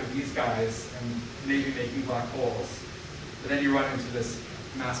fallback of these guys and maybe making black holes, but then you run into this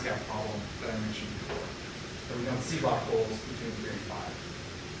mass gap problem that I mentioned before. So we don't see black holes between 3 and 5.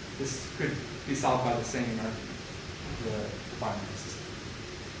 This could be solved by the same argument, the binary system.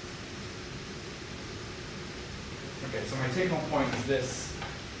 Okay, so my take-home point is this,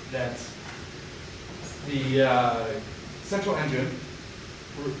 that the central engine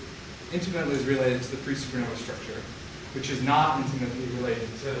intimately is related to the pre-supernova structure, which is not intimately related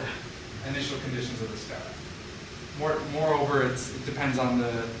to the initial conditions of the star. Moreover, it depends on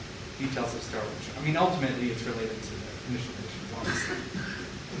the details of stellar evolution. I mean, ultimately, it's related to the initial conditions, obviously.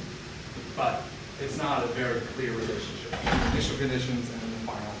 But it's not a very clear relationship between initial conditions and the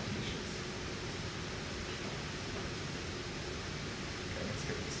final conditions. Okay, let's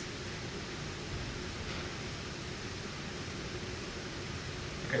skip this.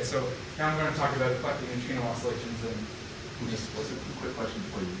 Okay, so now I'm going to talk about collecting neutrino oscillations and Just a quick question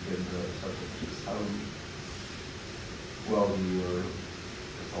before you get into the subject, which is how well do your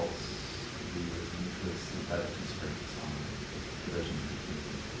results do with synthetic constraints on division between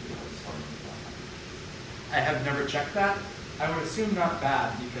the starting and the I have never checked that. I would assume not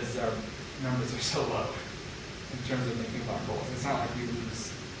bad because our numbers are so low in terms of making black holes. It's not like we lose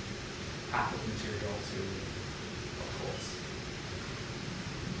half of the material to black holes.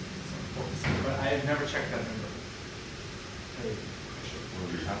 So important to see. But I have never checked that number. I should.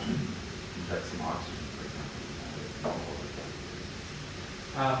 Well, you have to inject some oxygen, for example,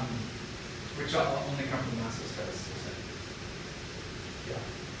 Which only come from massive status. Yeah.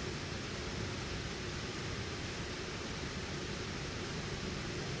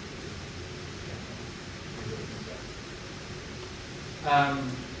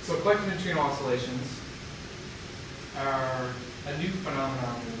 So collecting neutrino oscillations are a new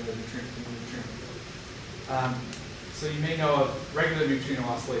phenomenon in the neutrino field. So you may know of regular neutrino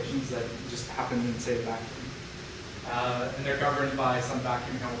oscillations that just happen in, say, a vacuum. And they're governed by some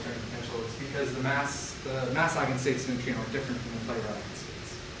vacuum Hamiltonian potential. It's because the mass eigenstates of neutrino are different from the Player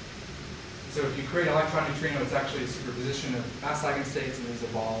eigenstates. So if you create an electron neutrino, it's actually a superposition of mass eigenstates, and these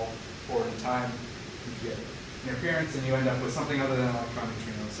evolve forward in time. You get interference, and you end up with something other than an electron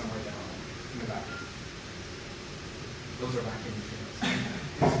neutrino somewhere down in the vacuum. Those are vacuum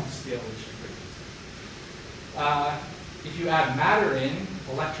neutrinos. Just the evolution of if you add matter in,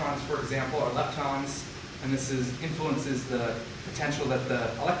 electrons, for example, or leptons, and this influences the potential that the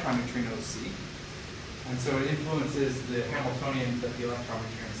electron neutrinos see. And so it influences the Hamiltonian that the electron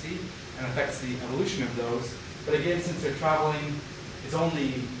neutrinos see and affects the evolution of those. But again, since they're traveling, it's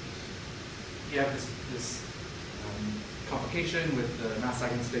only, you have this complication with the mass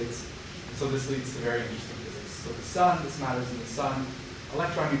eigenstates. And so this leads to very interesting physics. So the sun, this matters in the sun.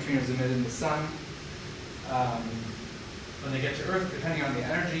 Electron neutrinos emitted in the sun. When they get to Earth, depending on the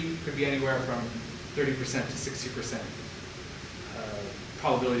energy, could be anywhere from 30% to 60%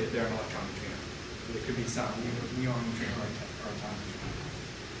 probability that they're an electron neutrino. But it could be some muon neutrino or a tau neutrino.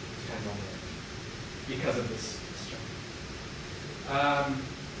 Depends on the energy. Because of this strength.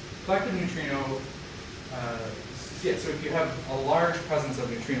 Collective neutrino, yeah, so if you have a large presence of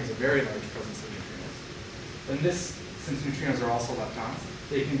neutrinos, a very large presence of neutrinos, then this, since neutrinos are also leptons,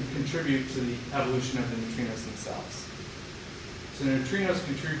 they can contribute to the evolution of the neutrinos themselves. So the neutrinos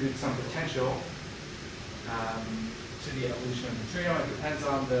contribute some potential to the evolution of neutrino. It depends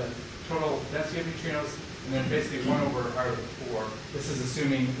on the total density of neutrinos, and then basically 1 over R to the 4. This is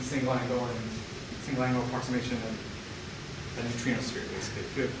assuming the single angle approximation of the neutrino sphere, basically.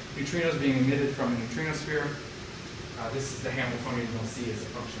 If you have neutrinos being emitted from a neutrino sphere, this is the Hamiltonian you'll see as a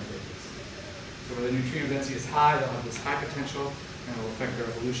function of radius. So where the neutrino density is high, they'll have this high potential, and it will affect their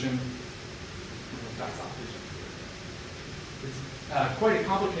evolution. That's opposition. It's quite a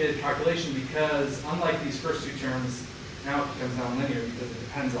complicated calculation because, unlike these first two terms, now it becomes nonlinear because it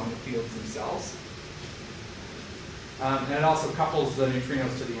depends on the fields themselves. And it also couples the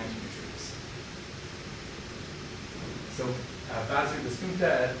neutrinos to the antineutrinos. So Basu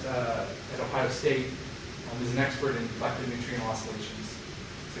Baspunta at Ohio State is an expert in collective neutrino oscillations.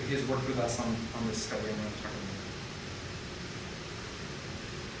 So he has worked with us on this study I'm going to talk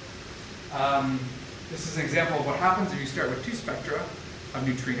about. This is an example of what happens if you start with two spectra of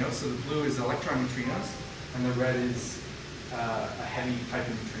neutrinos. So the blue is electron neutrinos, and the red is a heavy type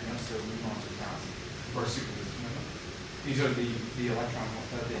of neutrino, so muons or tau, or superposition of them. These are the electron,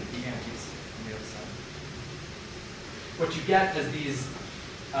 the antis on the other side. What you get as these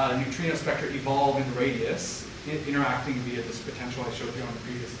neutrino spectra evolve in radius, interacting via this potential I showed you on the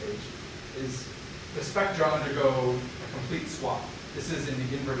previous page, is the spectra undergo a complete swap. This is in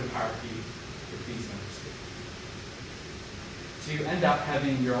the inverted hierarchy with these numbers. So you end up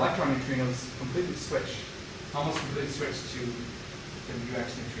having your electron neutrinos completely switched, almost completely switched to the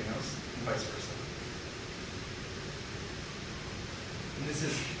UX neutrinos, and vice versa. And this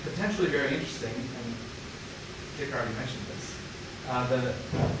is potentially very interesting, and Dick already mentioned this.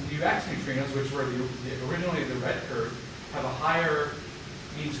 The UX neutrinos, which were originally the red curve, have a higher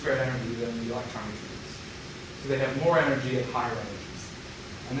mean squared energy than the electron neutrinos. So they have more energy at higher energies.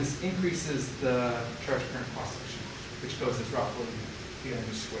 And this increases the charge current cross section, which goes as roughly the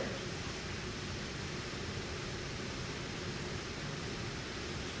energy squared.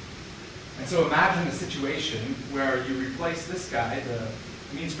 And so imagine a situation where you replace this guy, the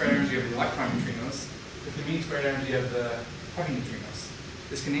mean squared energy of the electron neutrinos, with the mean squared energy of the heavy neutrinos.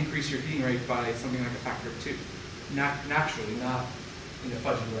 This can increase your heating rate by something like a factor of 2. Naturally, not in a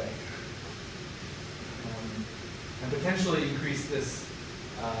fudgy way. And potentially increase this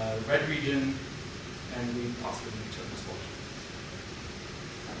red region and lead possibly to an explosion.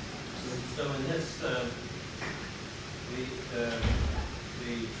 So in this,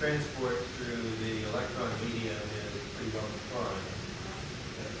 the transport through the electron medium is pretty well defined.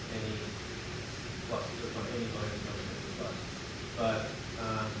 Any plus, any minus, any plus. But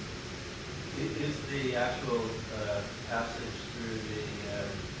is the actual passage through the,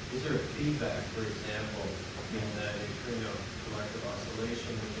 is there a feedback, for example, in the neutrino collective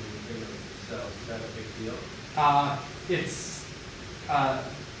oscillation with the neutrino itself? Is that a big deal?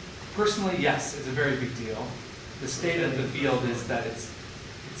 Personally, yes, it's a very big deal. The state of the field is that it's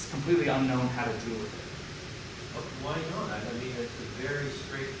completely unknown how to deal with it. Well, why not? I mean, it's a very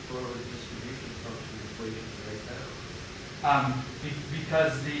straightforward distribution function equation to write down.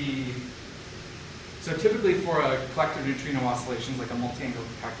 Because so typically for a collective neutrino oscillations, like a multi-angle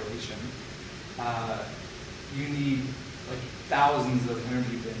calculation, you need like thousands of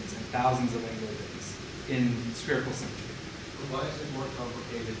energy bins and thousands of angular bins in spherical symmetry. But why is it more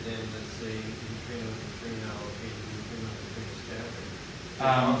complicated than, let's say, neutrino scattering? It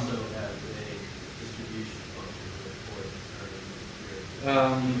also has a distribution function for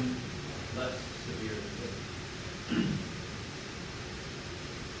less severe than this.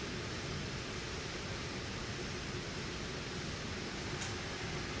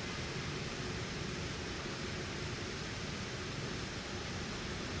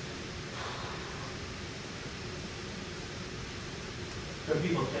 So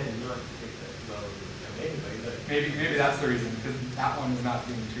people tend not to take that well anyway, but Maybe that's the reason, because that one is not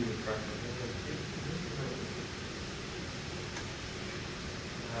being treated correctly.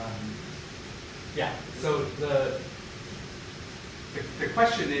 Yeah, so the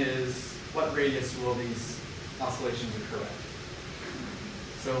question is, what radius will these oscillations occur at?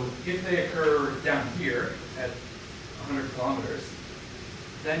 So if they occur down here at 100 kilometers,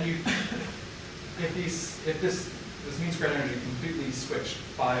 then if this mean squared energy completely switched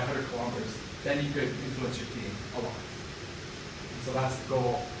by 100 kilometers, then you could influence your heating a lot. And so that's the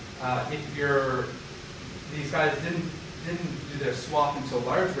goal. If these guys didn't do their swap into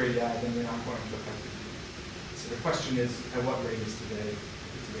large radii, then they're not going to affect the heating. So the question is, at what radius do they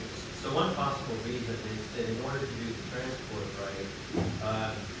So one possible reason is that in order to do the transport right,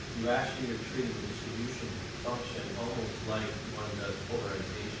 you actually are treating the distribution function almost like one does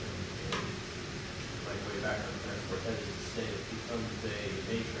polarization in, like way back on transport. That is to say, it becomes a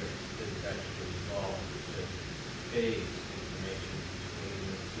matrix that is actually involved with phase information between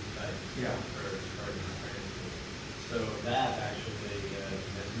the two types Yeah. of curves starting the transport. So that actually has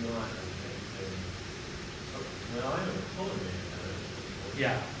not, I think, been, well, I know the polar man.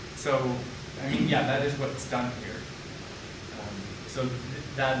 Yeah. So, I mean, yeah, that is what's done here. So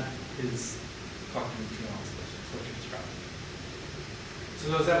that is collective neutrino oscillations, what you're describing.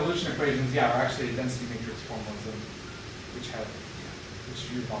 So those evolution equations, yeah, are actually density matrix formulas which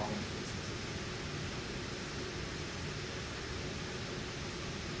do evolving phases.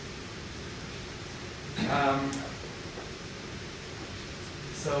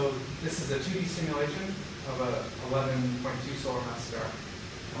 So this is a 2D simulation of a 11.2 solar mass star.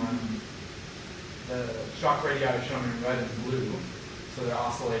 The shock radii are shown in red and blue, so they're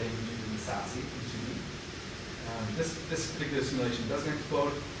oscillating due to the SASI in 2D. This particular simulation doesn't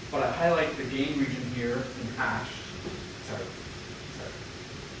explode, but I highlight the gain region here in hash. Sorry.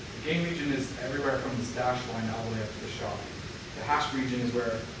 The gain region is everywhere from this dashed line all the way up to the shock. The hash region is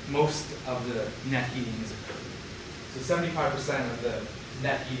where most of the net heating is occurring. So 75% of the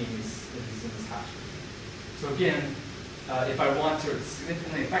net heating is in this hash region. So again, if I want to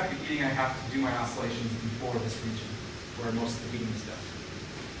significantly affect the heating, I have to do my oscillations before this region, where most of the heating is done.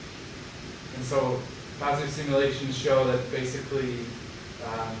 And so positive simulations show that basically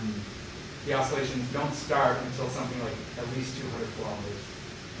the oscillations don't start until something like at least 200 kilometers,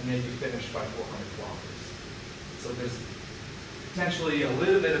 and maybe finished by 400 kilometers. So there's potentially a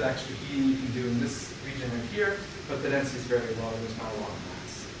little bit of extra heating you can do in this region right here, but the density is very low, there's not a lot of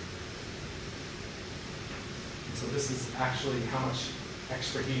mass. And so this is actually how much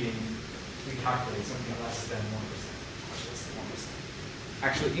extra heating we calculate, something less than 1%, much less than 1%.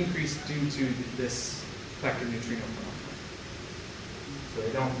 Actually increased due to this collective neutrino phenomenon. So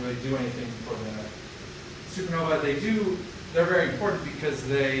they don't really do anything for the supernova. They're very important because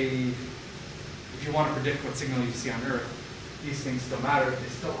if you want to predict what signal you see on Earth, these things still matter. If they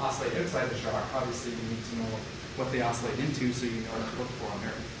still oscillate outside the shock, obviously you need to know what they oscillate into so you know what to look for on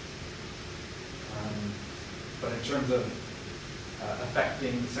Earth. But in terms of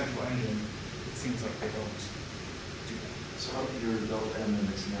affecting the central engine, it seems like they don't do that. So how would your delta M and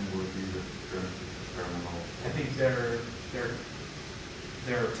mixing M would be the current experimental? I think they're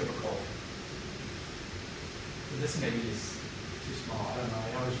typical. This maybe is too small. I don't know.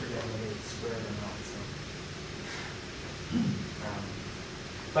 I always forget whether it's squared or not. So.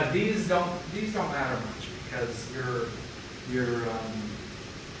 But these don't matter much because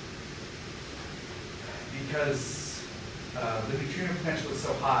because the neutrino potential is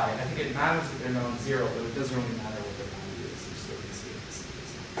so high. I think it matters that they're non-zero, but it doesn't really matter what their value is. You're still going to see it.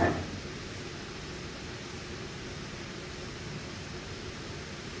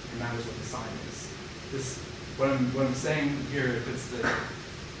 It matters what the sign is. What I'm saying here, if it's the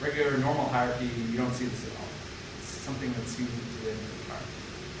regular normal hierarchy, you don't see this at all. It's something that's unique to the hierarchy.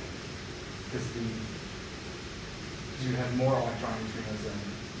 Because you have more electron neutrinos than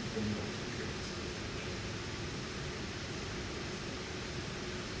neutrinos.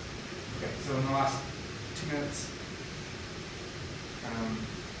 Okay, so in the last 2 minutes,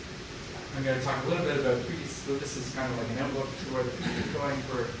 I'm going to talk a little bit about 3D. So this is kind of like an outlook to where the 3D is going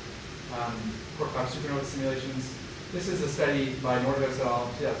for quark clock supernova simulations. This is a study by Nordhaus et al.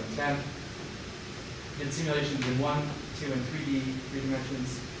 2010. Did simulations in 1, 2, and 3D, 3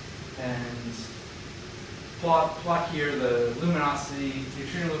 dimensions, and plot here the luminosity,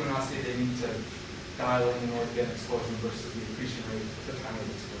 neutrino luminosity they need to dial in order to get an explosion versus the accretion rate at the time of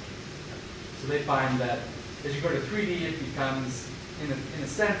the explosion. So they find that as you go to 3D, it becomes, in a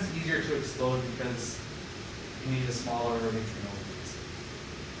sense, easier to explode because you need a smaller neutrino.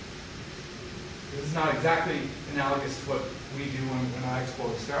 This is not exactly analogous to what we do when I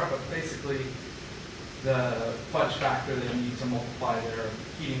explode a star, but basically the fudge factor they need to multiply their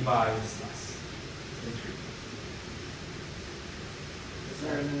heating by is less than 3D. Is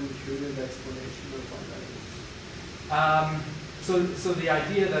there an intuitive explanation of why that is? So the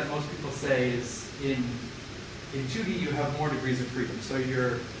idea that most people say is in 2D you have more degrees of freedom. So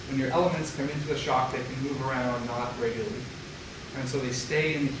when your elements come into the shock, they can move around not regularly. And so they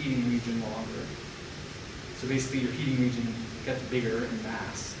stay in the heating region longer. So basically your heating region gets bigger in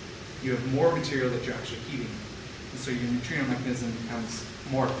mass. You have more material that you're actually heating. And so your neutrino mechanism becomes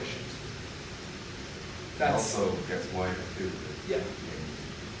more efficient. It also gets wider too. Yeah.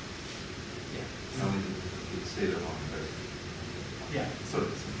 It's only the state of long, but Yeah. sort of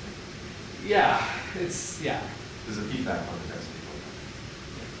the same thing. Yeah. There's a feedback on the density.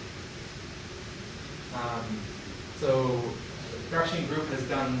 So the Russian group has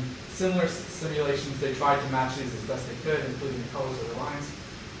done similar simulations. They tried to match these as best they could, including the colors of the lines.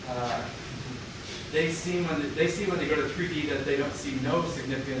 They see when they go to 3D that they don't see no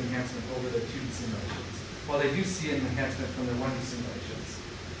significant enhancement over the 2D simulations, while they do see an enhancement from their 1D simulations.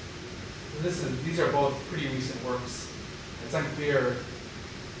 So these are both pretty recent works. It's unclear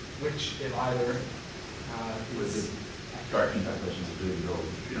which, if either, With is. the darkening calculations of doing the old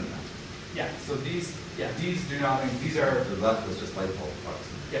neutrino mass. Yeah. So these do not. I mean, these are. The left was just light bulb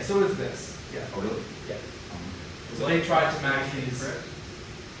approximate. Yeah. So is this. Yeah. Oh, really? Yeah. Um, So they tried to match these. Correct.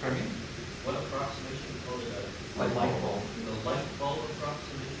 Pardon me? What approximation called it? Light bulb. The light bulb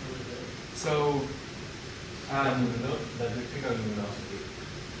approximation was it? So, The neutrino luminosity.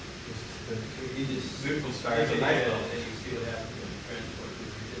 You just Neutral stars. There's a light bulb, and you see what happens when you transport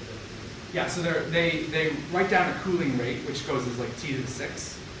it. yeah, so they write down a cooling rate, which goes as like T to the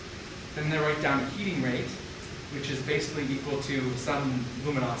 6. Then they write down a heating rate, which is basically equal to some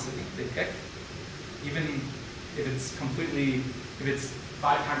luminosity they pick. Even if it's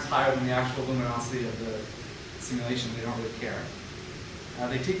 5 times higher than the actual luminosity of the simulation, they don't really care.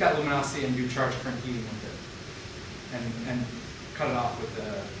 They take that luminosity and do charge current heating with it, and cut it off with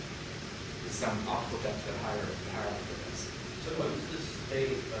some optical depth at higher output is. So what is the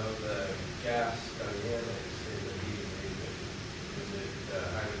state of the gas dynamics in the heating region? Is it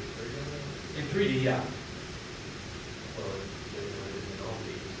highly turbulent? In 3D, yeah. Well, it is in all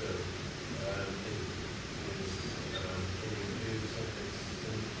these, so can you do something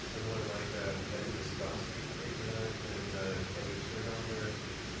similar like heavy viscosity and can you turn on your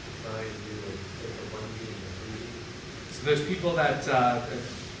try and do take a 1D and a 3D? So there's people that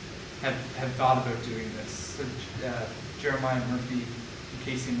have thought about doing this. So, Jeremiah Murphy and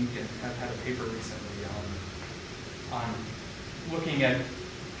Casey Meekin have had a paper recently on looking at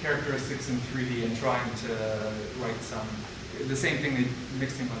characteristics in 3D and trying to write the same thing that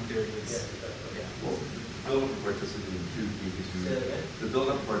mixed income theory is. Yeah. Well, build-up of vorticity in 2D gives you Say that again? the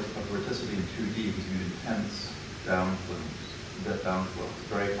build-up of vorticity in 2D gives you intense down plumes. that downflows,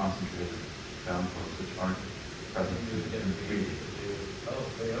 very concentrated downflows, which aren't present in 3D. Oh,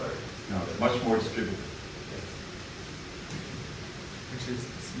 they are. No, it's much more distributed. Which is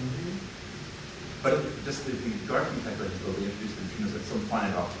smoothie. But just the darkening calculations, though, they introduce the neutrinos at some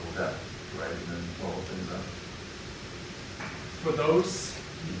finite optical depth, right, and then blow things up. For those,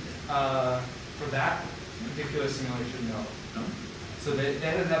 for that particular simulation, no. No? So they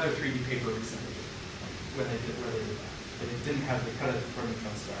had another 3D paper recently where they did that. But it didn't have the cut of the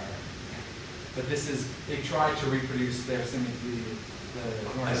neutron star. But this is, they tried to reproduce their symmetry.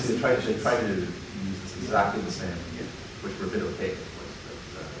 I see, they tried to use exactly the same, which were a bit opaque, of course.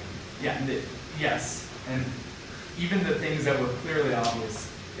 But, yeah, yes. And even the things that were clearly obvious,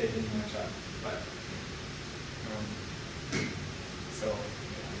 they didn't match up. But, so,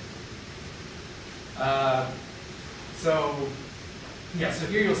 so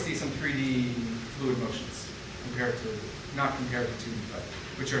here you'll see some 3D fluid motions compared to, not compared to 2D, but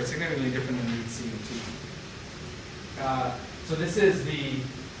which are significantly different than you'd see in 2D. So this is the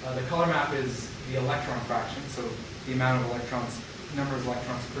color map is the electron fraction, so the amount of electrons, number of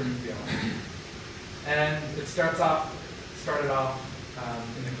electrons per nucleon. And it started off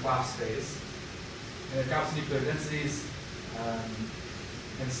in the collapse phase, and it drops nuclear densities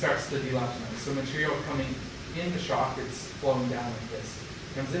and starts to delaptonize. So material coming in the shock, it's flowing down like this.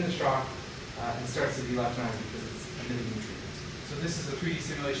 It comes in the shock and starts to delaptonize because it's emitting neutrinos. So this is a 3D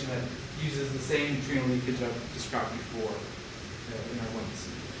simulation that uses the same neutrino leakage I've described before in our 1D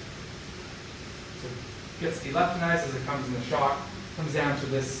simulation. So it gets delaptonized as it comes in the shock, comes down to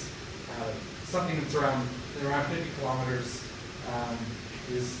this something that's around 50 kilometers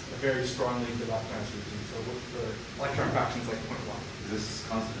is a very strongly delaptonized region. So the electron fraction is like 0.1. is this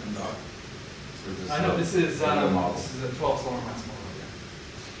constant in dot? No, this is a 12 solar mass model.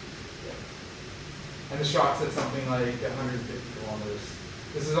 And the shock's at something like 150 kilometers.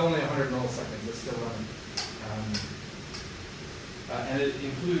 This is only 100 milliseconds. It's still running. And it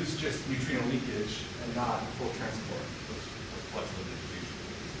includes just neutrino leakage and not full transport. What's the distribution?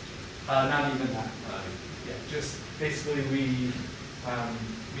 Not even that. Yeah, just basically we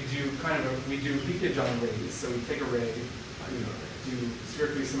do leakage on rays. So we take a ray, do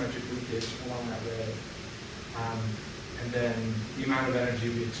spherically symmetric leakage along that ray, and then the amount of energy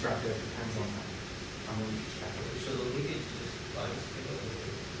we extract there depends on that. So the leakage is line scale?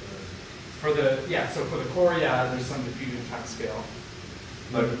 For the core, there's some diffusion time scale.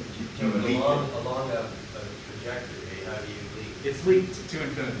 But along a trajectory, how do you leak? It's leaked to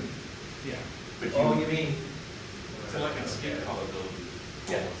infinity. Yeah. You mean? It's like a skin probability.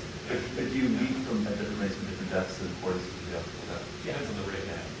 Yeah. But you leak from different rates and different depths and quarters of the optical depth. Depends on the ray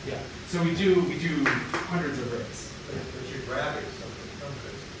gap. Yeah. So we do hundreds of rays. But you're grabbing something from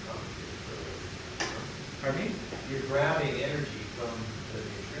this complicated. Pardon me? You're grabbing energy from the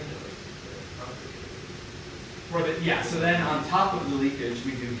neutrinos. So then on top of the leakage,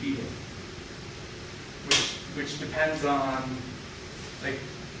 we do heating, which depends on, like,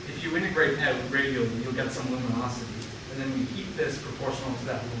 if you integrate out radially, you'll get some luminosity, and then we heat this proportional to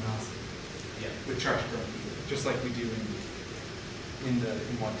that luminosity. Yeah. With charge current, just like we do in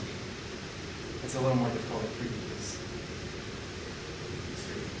 1D. It's a little more difficult at 3D.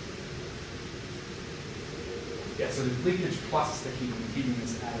 Yeah, so the leakage plus the heating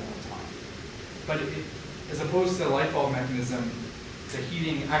is added on top. But as opposed to the light bulb mechanism, the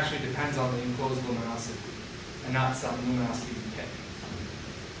heating actually depends on the enclosed luminosity and not some luminosity decay.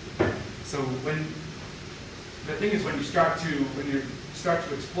 So the thing is when you start to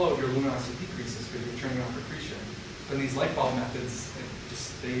explode, your luminosity decreases because you're turning off accretion. But in these light bulb methods, it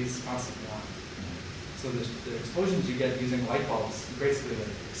just stays constantly on. So the explosions you get using light bulbs, basically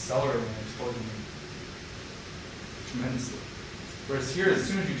like accelerating an explosion tremendously. Whereas here, as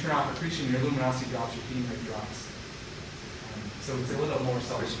soon as you turn off accretion, your luminosity drops, your heating rate drops. So it's a little more Which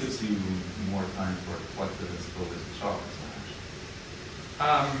self-sufficient. gives you more time for collective as well as the shock.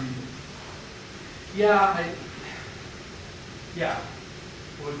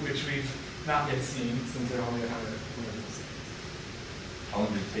 Which we've not yet seen since they're only 100 milliseconds. How long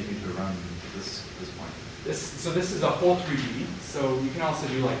did it take you to run this point? So this is a full 3D, so you can also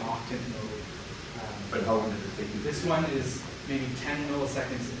do like octant mode. But how long did it take you? This one is maybe 10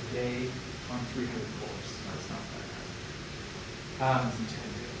 milliseconds a day on 300 cores. That's not bad. 10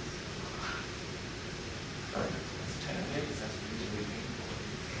 days. Sorry. That's 10 days, that's usually painful.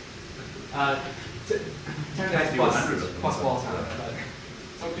 10 Guys days do plus, 100 of them. plus wall time.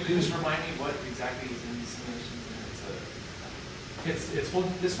 So could you just remind me what exactly is in these simulations? It's full.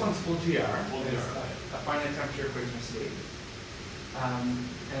 This one's full GR. Full It's GR. a finite temperature equation state,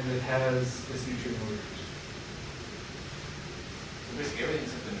 and it has this neutrino leakage. basically everything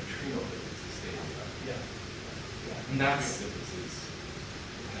except the neutrino is the state of the art. Yeah. Yeah. And that's, This is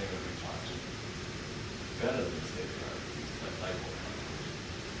negatively charged. Better than the state of the art, it's like dipole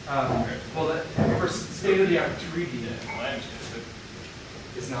conformation. well, for state-of-the-art 3D Yeah, well, I understand,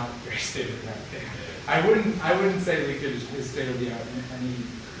 is not very state-of-the-art. I wouldn't say leakage is state-of-the-art in any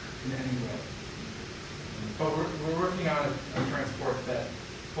way. But we're working on a transport that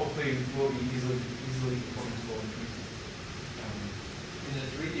hopefully will be easily implementable. In the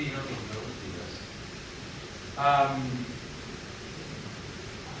 3D, you don't need to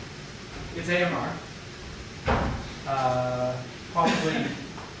It's AMR.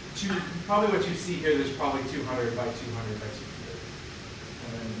 Probably what you see here, there's probably 200 by 200 by 200.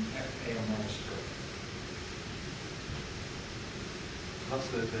 And then AMR should go. What's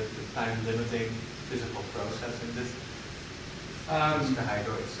the time limiting physical process in this? Is the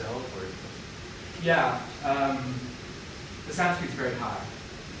hydro itself, or? Yeah, the sound speed's very high.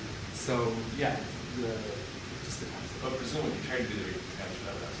 So yeah, it just depends. but presumably you're trying to do the capture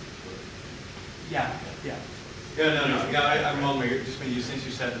that last before. Yeah, yeah. Yeah, no. Yeah, I'm wondering, just when since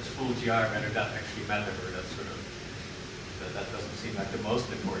you said it's full GR, whether that actually matters, or that's sort of, that doesn't seem like the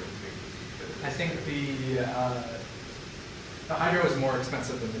most important thing. I think the hydro is more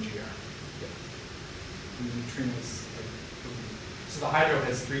expensive than the GR. The neutrinos, so the hydro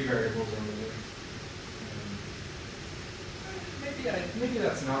has 3 variables over there. Maybe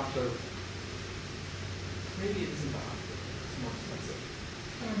that's not the. Maybe it isn't the hydro. It's more expensive.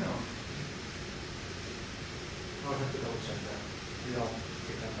 I don't know. I'll have to double check that. Maybe I'll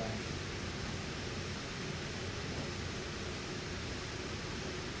take that back.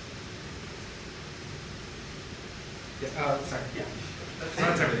 Yeah. Sorry. Yeah.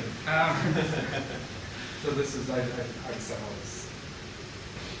 That's everything. So this is I said all this.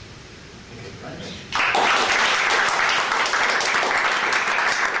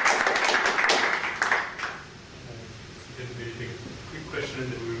 Then maybe take a quick question and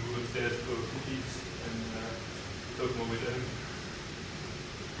then we'll move upstairs for cookies and talk more with them.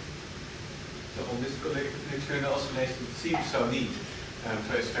 So on this neutrino oscillation, it seems so neat.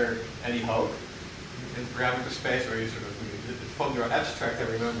 So is there any hope in parameter space, or you sort of, from your abstract, I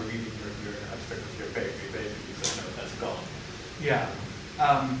remember reading your abstract of your paper, you basically said, no, that's gone. Yeah.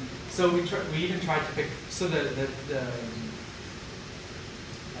 So we even tried to pick. So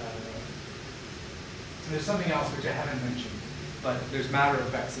there's something else which I haven't mentioned, but there's matter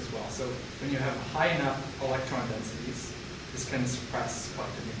effects as well. So when you have high enough electron densities, this can suppress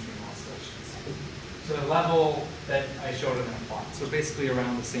collective neutrino oscillations. So the level that I showed in that plot, so basically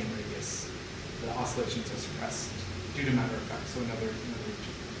around the same radius, the oscillations are suppressed due to matter effects. So another region.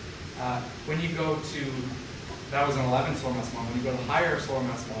 When you go to, that was an 11 solar mass model. When you go to higher solar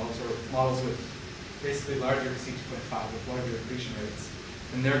mass models, or models with basically larger C2.5 with larger accretion rates,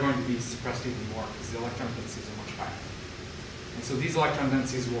 and they're going to be suppressed even more because the electron densities are much higher. And so these electron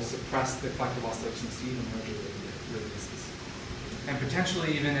densities will suppress the collective oscillations to even larger radiuses. And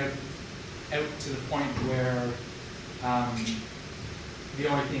potentially even out to the point where the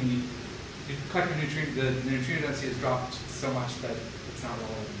only thing the collective neutrino density has dropped so much that it's not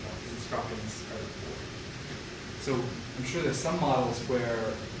relevant anymore because it's dropping this scalar forward. So I'm sure there's some models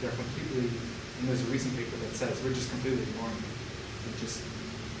where they're completely, and there's a recent paper that says we're just completely ignoring it. We just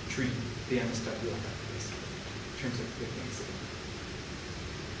treat the MSW effect in terms of big things.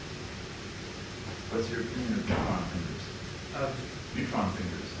 What's your opinion of neutron fingers? Neutron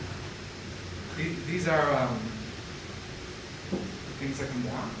fingers. These are things that come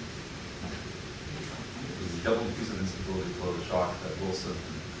down. There's a double diffusive instability below the shock that Wilson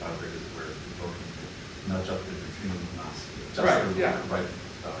and collaborators were invoking to nudge up the neutrino mass. Just Right, the yeah. right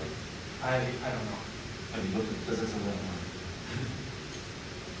value. I don't know. Have you looked at the physics of that one?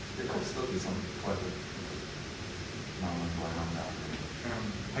 There could still be some collective phenomenon going on now.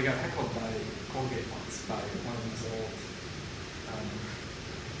 I got heckled by Colgate once by one of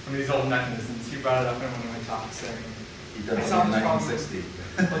these old mechanisms. He brought it up in one of my talks saying, He did I it saw in this problem. 1960.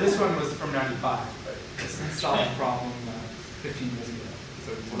 Well, this one was from '95, but this solved the problem 15 years ago.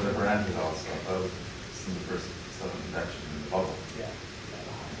 So it's Well, the Brandhill stuff, that was some of the first stuff in convection in the bubble. yeah,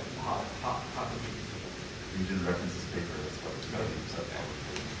 the hot. You didn't reference this paper, that's what was got upset about.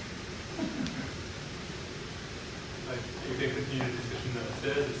 We can continue the discussion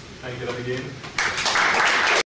upstairs. Thank you again.